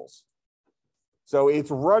executables. So it's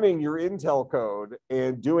running your Intel code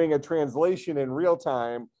and doing a translation in real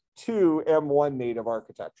time to M1 native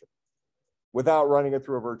architecture without running it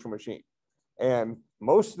through a virtual machine. And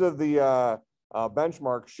most of the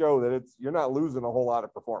benchmarks show that you're not losing a whole lot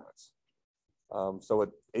of performance.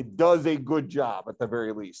 So it does a good job at the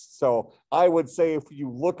very least. So I would say if you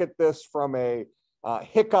look at this from a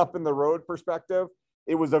hiccup in the road perspective,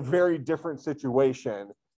 it was a very different situation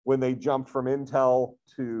when they jumped from Intel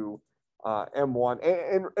to M1.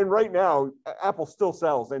 And right now, Apple still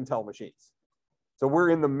sells Intel machines. So we're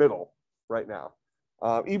in the middle right now,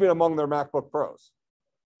 even among their MacBook Pros.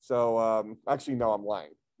 So actually, no, I'm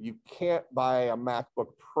lying. You can't buy a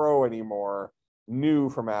MacBook Pro anymore, new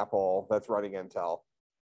from Apple, that's running Intel,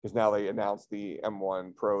 because now they announced the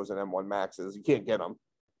M1 Pros and M1 Maxes. You can't get them,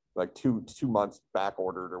 like two months back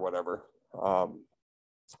ordered or whatever.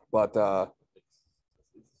 But it's a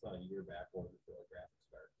year back order for a graphics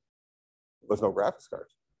card. There's no graphics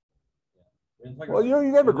cards. Yeah. Well,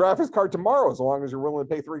 you have a graphics card tomorrow as long as you're willing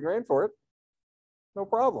to pay $3,000 for it. No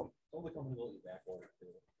problem. All the companies will let you back order too.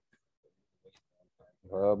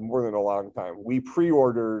 More than a long time. We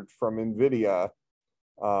pre-ordered from NVIDIA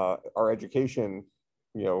our education.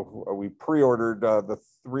 We pre-ordered the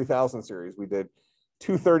 3000 series. We did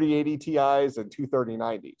 2 3080 Ti's and 2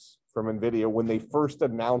 3090s from NVIDIA when they first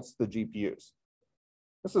announced the GPUs.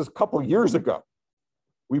 This is a couple years ago.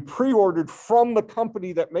 We pre-ordered from the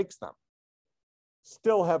company that makes them.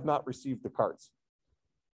 Still have not received the cards.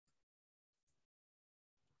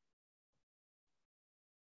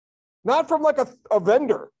 Not from like a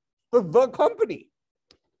vendor, the company.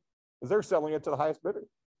 Because they're selling it to the highest bidder.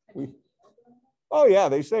 Oh yeah,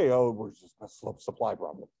 they say, oh, we're just a supply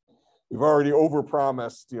problem. We've already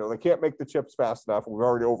overpromised, they can't make the chips fast enough. We've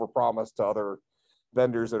already overpromised to other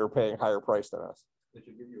vendors that are paying higher price than us. They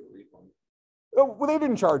should give you a refund. Oh, well, they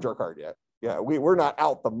didn't charge our card yet. Yeah, we're not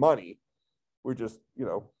out the money. We just,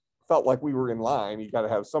 felt like we were in line. You got to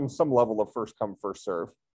have some level of first come, first serve.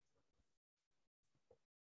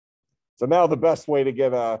 So now the best way to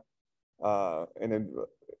get a high-end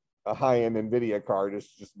NVIDIA card is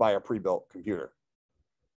just buy a pre-built computer.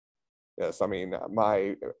 Yes, I mean,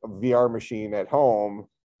 my VR machine at home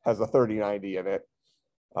has a 3090 in it.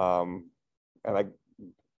 And I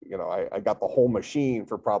got the whole machine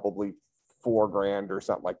for probably $4,000 or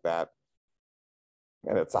something like that.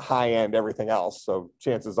 And it's a high end everything else. So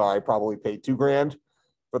chances are I probably paid $2,000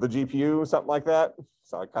 for the GPU, something like that.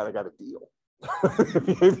 So I kind of got a deal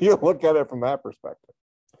if you look at it from that perspective.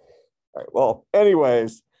 All right. Well,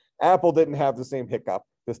 anyways, Apple didn't have the same hiccup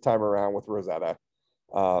this time around with Rosetta.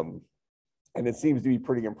 And it seems to be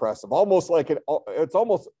pretty impressive. Almost like it's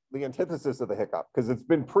almost the antithesis of the hiccup, because it's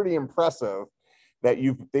been pretty impressive that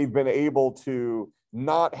they've been able to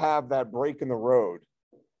not have that break in the road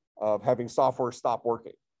of having software stop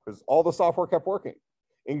working, because all the software kept working,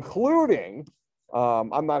 including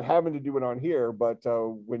I'm not having to do it on here, but I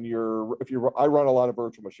run a lot of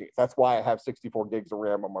virtual machines. That's why I have 64 gigs of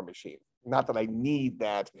RAM on my machine. Not that I need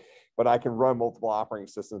that, but I can run multiple operating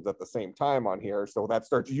systems at the same time on here. So that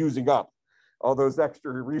starts using up all those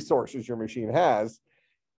extra resources your machine has.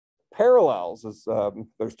 Parallels is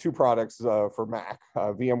there's two products for Mac,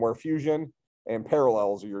 VMware Fusion and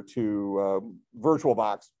Parallels are your two.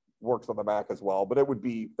 VirtualBox works on the Mac as well, but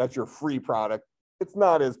that's your free product. It's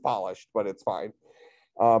not as polished, but it's fine.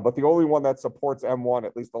 But the only one that supports M1,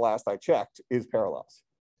 at least the last I checked, is Parallels.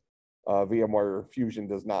 VMware Fusion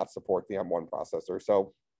does not support the M1 processor.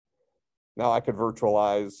 So now I could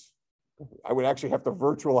virtualize. I would actually have to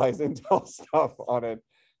virtualize Intel stuff on it.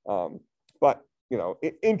 But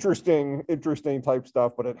interesting type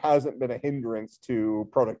stuff, but it hasn't been a hindrance to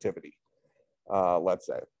productivity, let's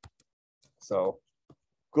say. So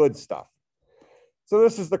good stuff. So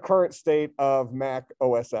this is the current state of Mac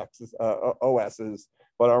OS's.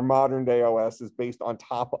 but our modern day OS is based on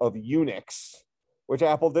top of Unix, which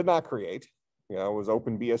Apple did not create. You know, it was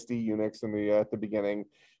OpenBSD Unix in the at the beginning.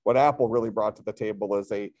 What Apple really brought to the table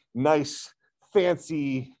is a nice,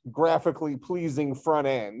 fancy, graphically pleasing front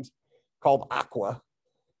end called Aqua.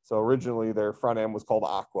 So originally their front end was called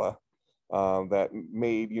Aqua. That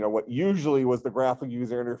made, you know, what usually was the graphic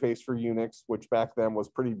user interface for Unix, which back then was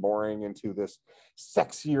pretty boring, into this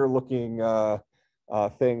sexier looking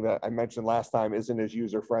thing that I mentioned last time isn't as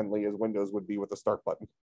user friendly as Windows would be with the start button.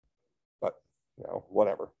 But, you know,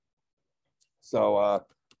 whatever. So,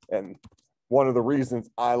 and one of the reasons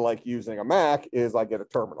I like using a Mac is I get a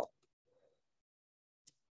terminal.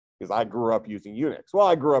 Because I grew up using Unix. Well,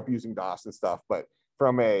 I grew up using DOS and stuff, but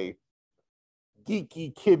from a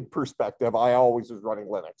geeky kid perspective, I always was running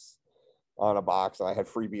Linux on a box, and I had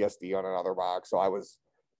FreeBSD on another box. So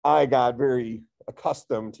I got very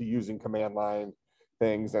accustomed to using command line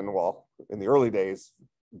things. And well, in the early days,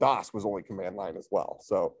 DOS was only command line as well.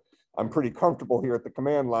 So I'm pretty comfortable here at the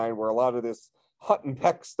command line, where a lot of this hut and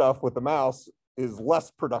peck stuff with the mouse is less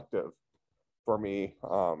productive for me.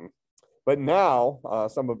 But now,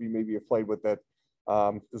 some of you maybe have played with it.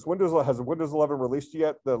 Has Windows 11 released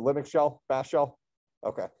yet, the Linux shell, Bash shell?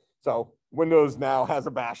 Okay, so Windows now has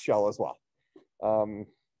a Bash shell as well.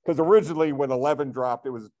 Because originally when 11 dropped,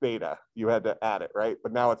 it was beta. You had to add it, right?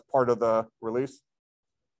 But now it's part of the release.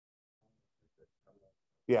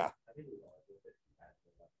 Yeah.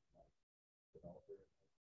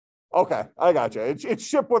 Okay, I got you. It's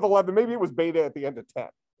shipped with 11. Maybe it was beta at the end of 10.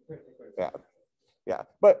 Yeah, yeah.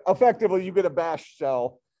 But effectively, you get a Bash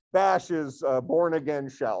shell. Bash is born again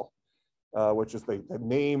shell, which is the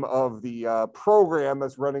name of the program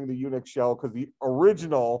that's running the Unix shell, because the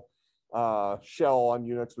original shell on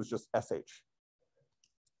Unix was just sh.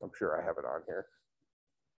 I'm sure I have it on here.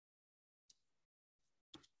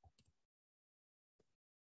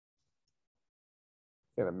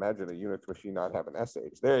 Can't imagine a Unix machine not having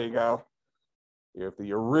sh. There you go. You have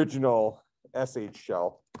the original sh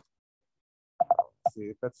shell. Let's see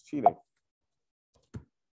if that's cheating.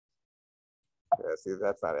 Yeah, see,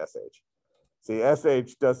 that's not sh. See,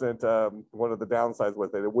 sh doesn't, one of the downsides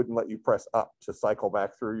with it, it wouldn't let you press up to cycle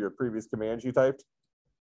back through your previous commands you typed.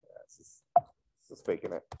 Yeah, this is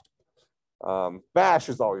faking it. Bash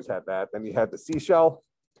has always had that. Then you had the C shell.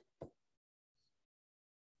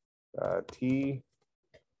 T.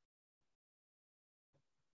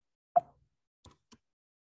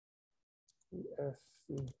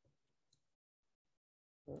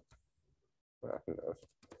 Who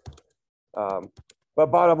knows? But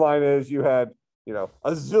bottom line is, you had, you know,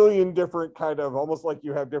 a zillion different kind of, almost like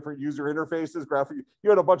you have different user interfaces, graphic. You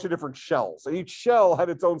had a bunch of different shells. So each shell had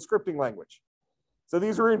its own scripting language. So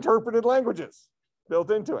these were interpreted languages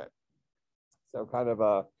built into it. So kind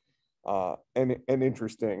of an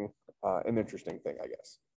interesting thing, I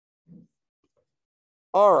guess.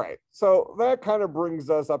 All right, so that kind of brings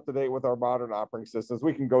us up to date with our modern operating systems.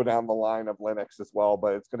 We can go down the line of Linux as well,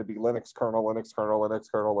 but it's going to be Linux kernel, Linux kernel, Linux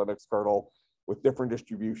kernel, Linux kernel, with different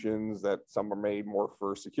distributions that some are made more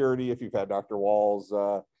for security. If you've had Dr. Wall's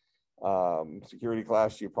security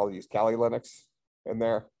class, you probably use Kali Linux in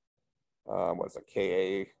there. What's it,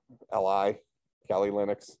 K-A-L-I, Kali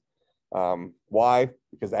Linux. Why?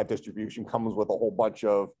 Because that distribution comes with a whole bunch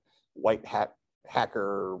of white hat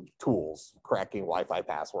hacker tools, cracking Wi-Fi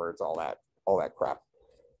passwords, all that crap.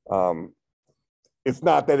 It's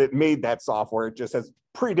not that it made that software, it just has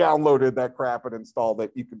pre-downloaded that crap and installed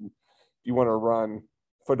it. You can, if you want to run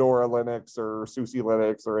Fedora Linux or SUSE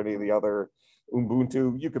Linux or any of the other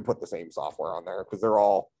Ubuntu, you can put the same software on there, because they're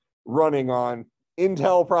all running on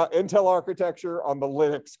Intel architecture on the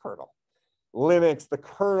Linux kernel. Linux, the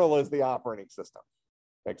kernel, is the operating system.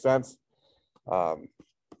 Make sense?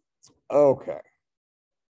 Okay.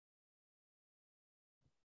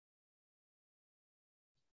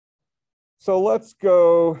 So let's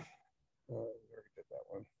go. Did that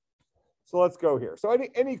one. So let's go here. So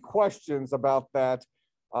any questions about that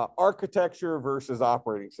architecture versus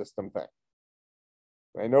operating system thing?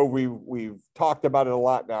 I know we've talked about it a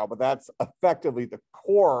lot now, but that's effectively the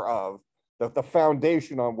core of the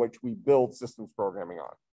foundation on which we build systems programming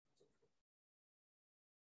on.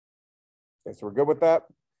 Okay, so we're good with that.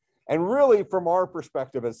 And really, from our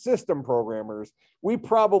perspective as system programmers, we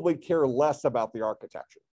probably care less about the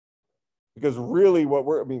architecture, because really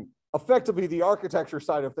effectively the architecture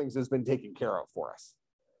side of things has been taken care of for us.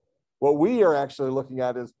 What we are actually looking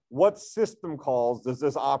at is, what system calls does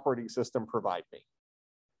this operating system provide me?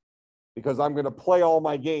 Because I'm going to play all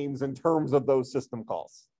my games in terms of those system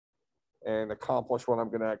calls and accomplish what I'm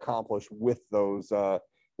going to accomplish with those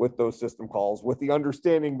with those system calls, with the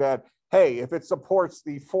understanding that, hey, if it supports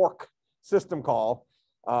the fork system call,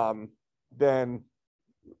 then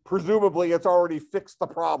presumably it's already fixed the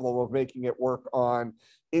problem of making it work on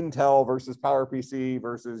Intel versus PowerPC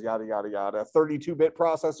versus yada, yada, yada, 32-bit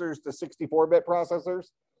processors to 64-bit processors.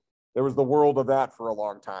 There was the world of that for a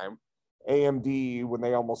long time. AMD, when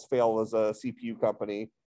they almost failed as a CPU company,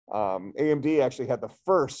 AMD actually had the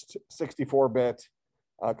first 64-bit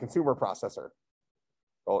consumer processor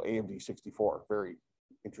called AMD 64, very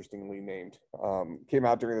interestingly named. Came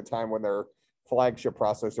out during the time when their flagship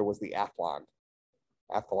processor was the Athlon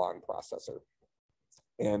processor.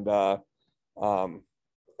 And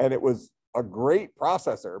it was a great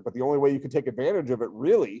processor, but the only way you could take advantage of it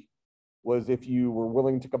really was if you were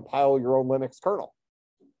willing to compile your own Linux kernel.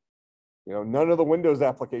 You know, none of the Windows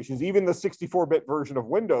applications, even the 64-bit version of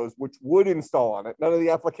Windows, which would install on it, none of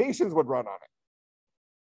the applications would run on it.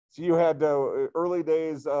 So you had early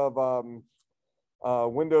days of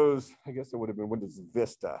Windows, I guess it would have been Windows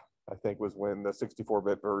Vista, I think was when the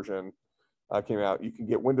 64-bit version came out. You can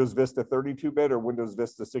get Windows Vista 32-bit or Windows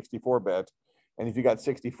Vista 64-bit. And if you got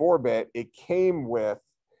 64-bit, it came with,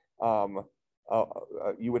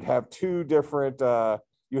 you would have two different,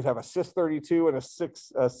 you would have a sys32 and a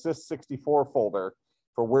sys64 folder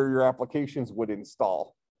for where your applications would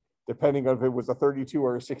install, depending on if it was a 32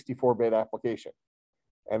 or a 64-bit application.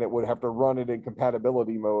 And it would have to run it in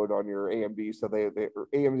compatibility mode on your AMD. So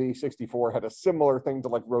AMD 64 had a similar thing to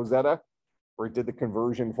like Rosetta, where it did the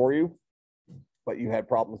conversion for you, but you had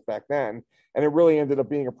problems back then. And it really ended up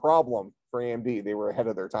being a problem for AMD. They were ahead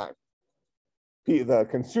of their time. The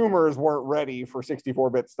consumers weren't ready for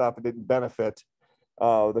 64-bit stuff. It didn't benefit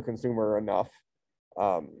the consumer enough.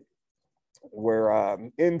 Where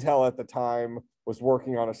Intel at the time was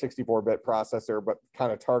working on a 64-bit processor, but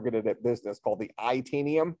kind of targeted at business, called the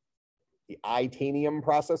Itanium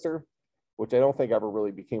processor, which I don't think ever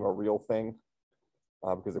really became a real thing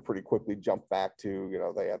because it pretty quickly jumped back to, you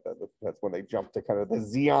know, they had that's when they jumped to kind of the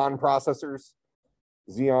Xeon processors,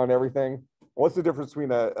 Xeon everything. What's the difference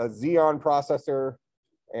between a Xeon processor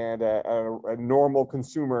and a normal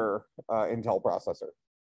consumer Intel processor,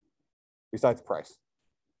 besides price?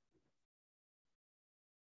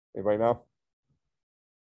 Anybody know?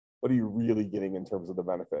 What are you really getting in terms of the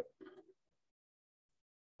benefit?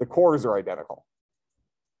 The cores are identical.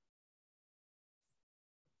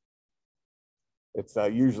 It's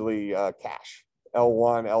usually cache,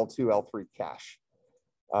 L1, L2, L3 cache.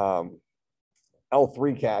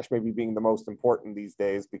 L3 cache maybe being the most important these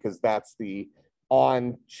days because that's the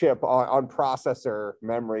on-chip, on-processor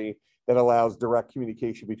memory that allows direct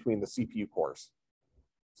communication between the CPU cores.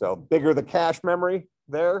 So bigger the cache memory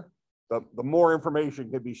there, the more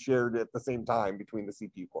information can be shared at the same time between the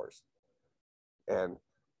CPU cores. And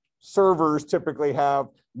servers typically have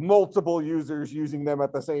multiple users using them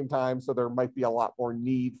at the same time, so there might be a lot more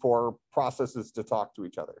need for processes to talk to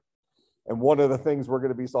each other. And one of the things we're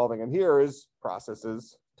going to be solving in here is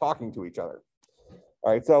processes talking to each other.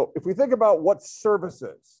 All right, so if we think about what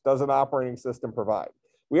services does an operating system provide,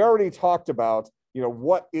 we already talked about, you know,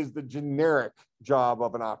 what is the generic job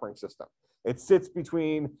of an operating system. It sits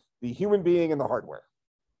between the human being and the hardware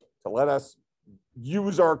to let us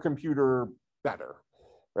use our computer better,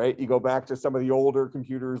 right? You go back to some of the older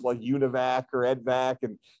computers like UNIVAC or EDVAC,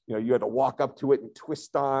 and you know, you had to walk up to it and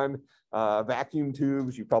twist on vacuum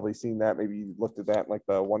tubes. You've probably seen that. Maybe you looked at that in like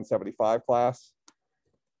the 175 class.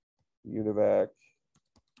 UNIVAC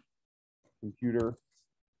computer.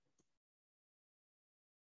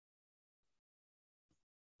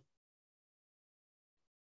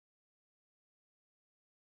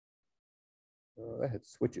 That had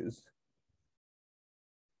switches.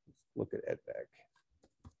 Let's look at EDVAC.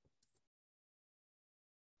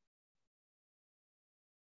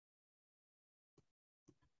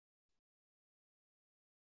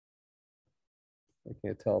 I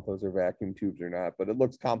can't tell if those are vacuum tubes or not, but it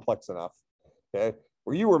looks complex enough, okay?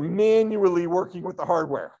 Where you were manually working with the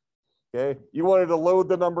hardware, okay? You wanted to load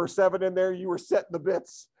the number 7 in there, you were setting the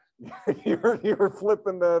bits. you were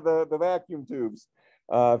flipping the vacuum tubes,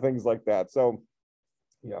 things like that. So,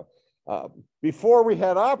 you know, before we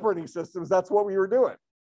had operating systems, that's what we were doing.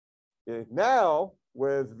 Okay? Now,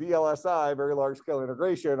 with VLSI, very large scale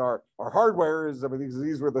integration, our hardware is, I mean,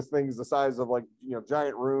 these were the things the size of like, you know,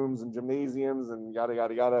 giant rooms and gymnasiums and yada,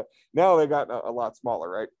 yada, yada. Now they got a lot smaller,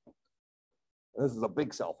 right? And this is a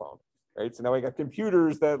big cell phone, right? So now we got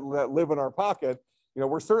computers that live in our pocket. You know,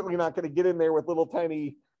 we're certainly not going to get in there with little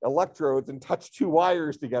tiny electrodes and touch 2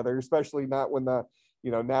 wires together, especially not when the,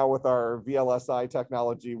 you know, now with our VLSI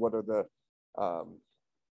technology, what are the,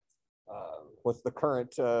 what's the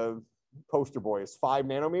current poster boy is 5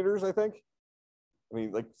 nanometers, I think. I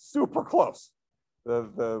mean, like super close.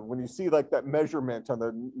 When you see like that measurement on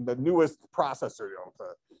the newest processor,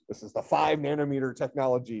 this is the 5 nanometer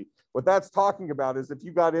technology. What that's talking about is if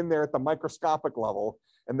you got in there at the microscopic level,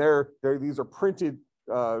 and these are printed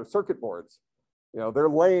circuit boards, they're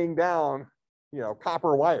laying down,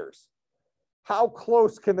 copper wires. How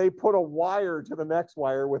close can they put a wire to the next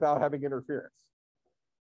wire without having interference?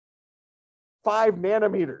 5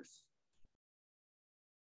 nanometers.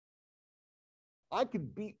 I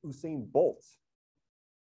could beat Usain Bolt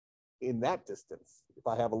in that distance if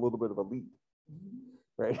I have a little bit of a lead,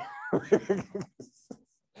 right?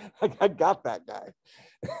 I got that guy.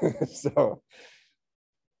 So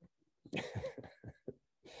it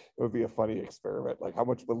would be a funny experiment. Like, how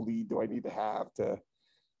much of a lead do I need to have to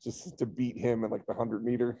beat him in like the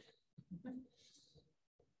 100-meter?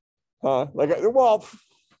 Well,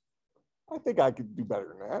 I think I could do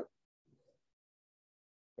better than that.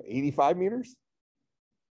 85 meters?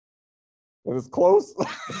 And it's close.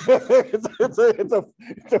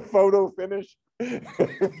 it's a photo finish. But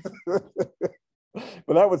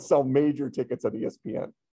that would sell major tickets on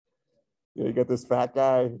ESPN. You get this fat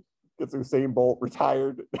guy, gets Usain Bolt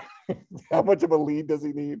retired. How much of a lead does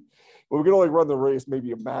he need? Well, we can only run the race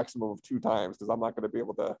maybe a maximum of 2 times because I'm not going to be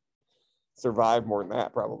able to survive more than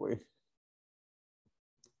that probably.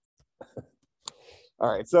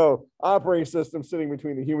 All right, so operating system sitting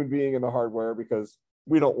between the human being and the hardware because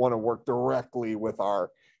we don't want to work directly with our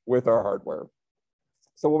hardware.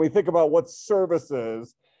 So when we think about what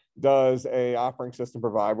services does a operating system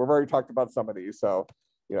provide, we've already talked about some of these. So,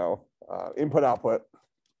 input output.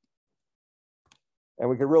 And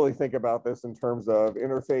we can really think about this in terms of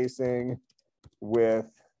interfacing with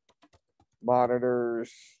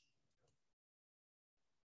monitors,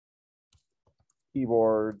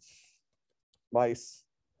 keyboards, mice.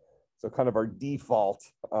 So kind of our default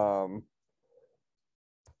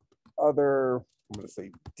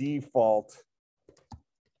default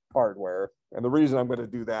hardware. And the reason I'm going to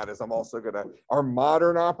do that is I'm also going to, our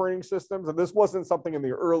modern operating systems, and this wasn't something in the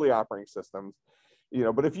early operating systems,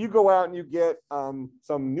 but if you go out and you get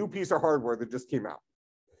some new piece of hardware that just came out,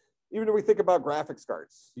 even if we think about graphics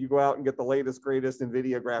cards, you go out and get the latest, greatest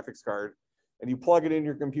NVIDIA graphics card and you plug it in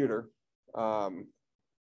your computer.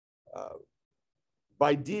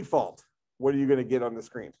 By default, what are you going to get on the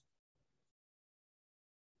screen?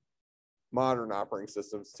 Modern operating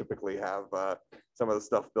systems typically have some of the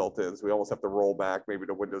stuff built in, so we almost have to roll back maybe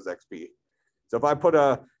to Windows XP. So if I put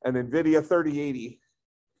an NVIDIA 3080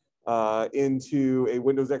 into a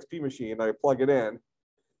Windows XP machine, I plug it in,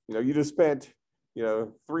 you just spent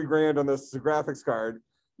 $3 grand on this graphics card.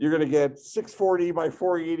 You're going to get 640 by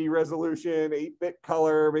 480 resolution, 8-bit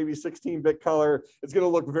color, maybe 16-bit color. It's going to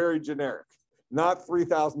look very generic, not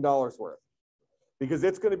 $3,000 worth, because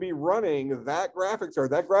it's going to be running that graphics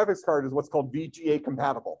card. That graphics card is what's called VGA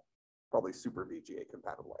compatible, probably super VGA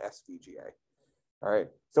compatible, SVGA. All right,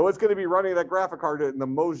 so it's going to be running that graphic card in the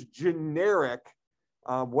most generic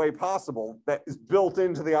way possible that is built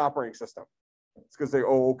into the operating system. It's going to say,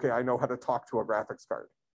 oh, okay, I know how to talk to a graphics card.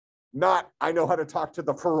 Not, I know how to talk to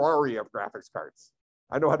the Ferrari of graphics cards.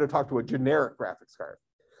 I know how to talk to a generic graphics card.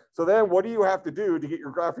 So then what do you have to do to get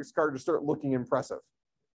your graphics card to start looking impressive?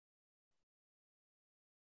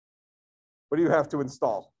 What do you have to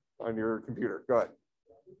install on your computer? Go ahead.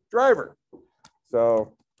 Driver.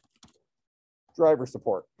 So driver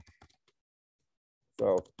support.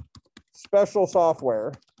 So special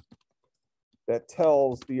software that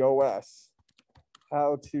tells the OS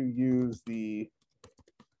how to use the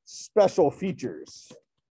special features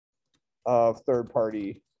of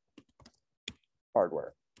third-party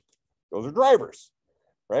hardware. Those are drivers,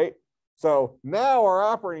 right? So now our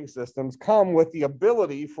operating systems come with the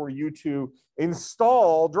ability for you to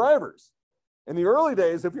install drivers. In the early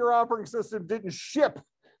days, if your operating system didn't ship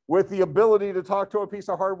with the ability to talk to a piece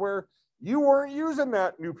of hardware, you weren't using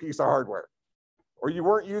that new piece of hardware, or you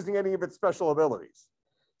weren't using any of its special abilities.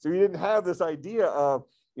 So you didn't have this idea of,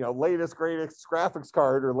 latest, greatest graphics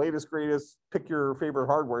card or latest, greatest, pick your favorite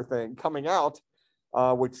hardware thing coming out,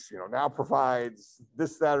 which, now provides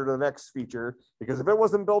this, that, or the next feature, because if it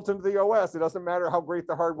wasn't built into the OS, it doesn't matter how great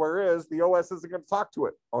the hardware is, the OS isn't going to talk to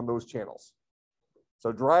it on those channels.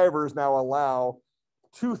 So drivers now allow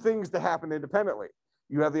 2 things to happen independently.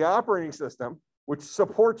 You have the operating system, which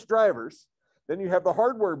supports drivers. Then you have the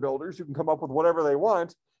hardware builders who can come up with whatever they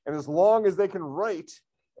want. And as long as they can write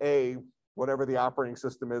a, whatever the operating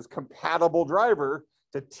system is, compatible driver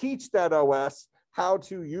to teach that OS how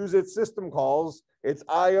to use its system calls, its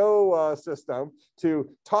IO system to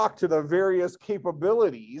talk to the various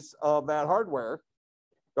capabilities of that hardware,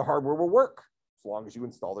 the hardware will work as long as you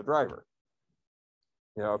install the driver.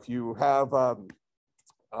 You know, if you have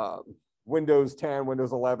Windows 10,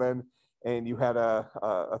 Windows 11, and you had a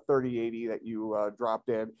 3080 that you dropped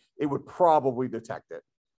in, it would probably detect it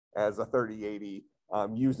as a 3080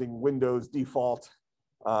 using Windows default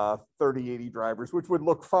 3080 drivers, which would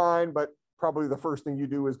look fine, but probably the first thing you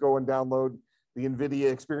do is go and download the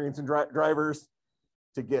NVIDIA experience and drivers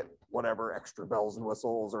to get whatever extra bells and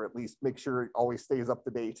whistles, or at least make sure it always stays up to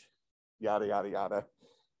date, yada, yada, yada,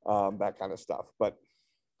 that kind of stuff. But,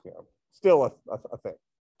 you know, still a thing.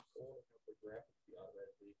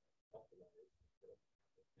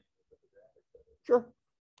 Sure.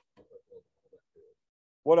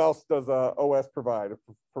 What else does OS provide? It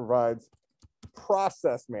provides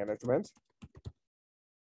process management.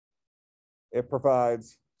 It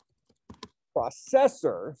provides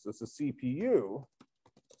processor, so this is CPU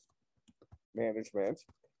management.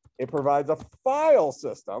 It provides a file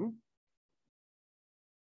system.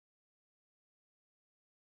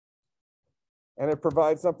 And it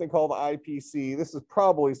provides something called IPC. This is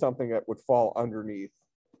probably something that would fall underneath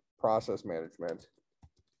process management.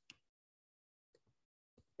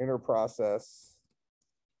 Interprocess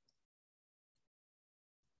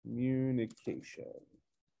communication.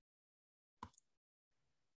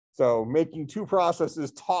 So making two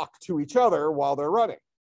processes talk to each other while they're running.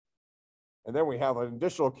 And then we have an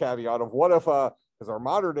additional caveat of what if, because our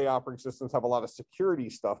modern day operating systems have a lot of security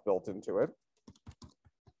stuff built into it.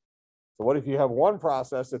 So what if you have one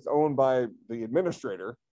process that's owned by the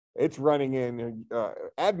administrator, it's running in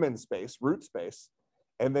admin space, root space,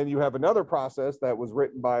 and then you have another process that was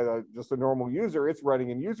written by just a normal user, it's running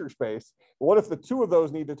in user space. What if the two of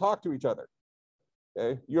those need to talk to each other?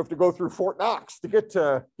 Okay, you have to go through Fort Knox to get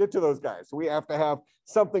to those guys. So we have to have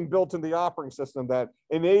something built in the operating system that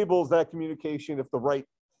enables that communication if the right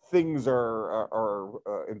things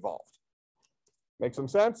are involved. Make some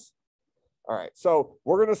sense? All right, so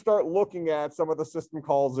we're going to start looking at some of the system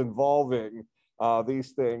calls involving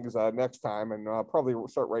these things next time, and probably we'll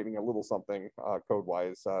start writing a little something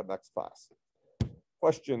code-wise next class.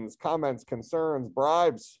 Questions, comments, concerns,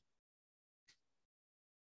 bribes?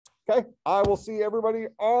 Okay, I will see everybody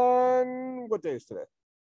on, what day is today?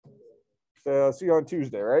 So see you on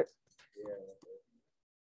Tuesday, right? Yeah.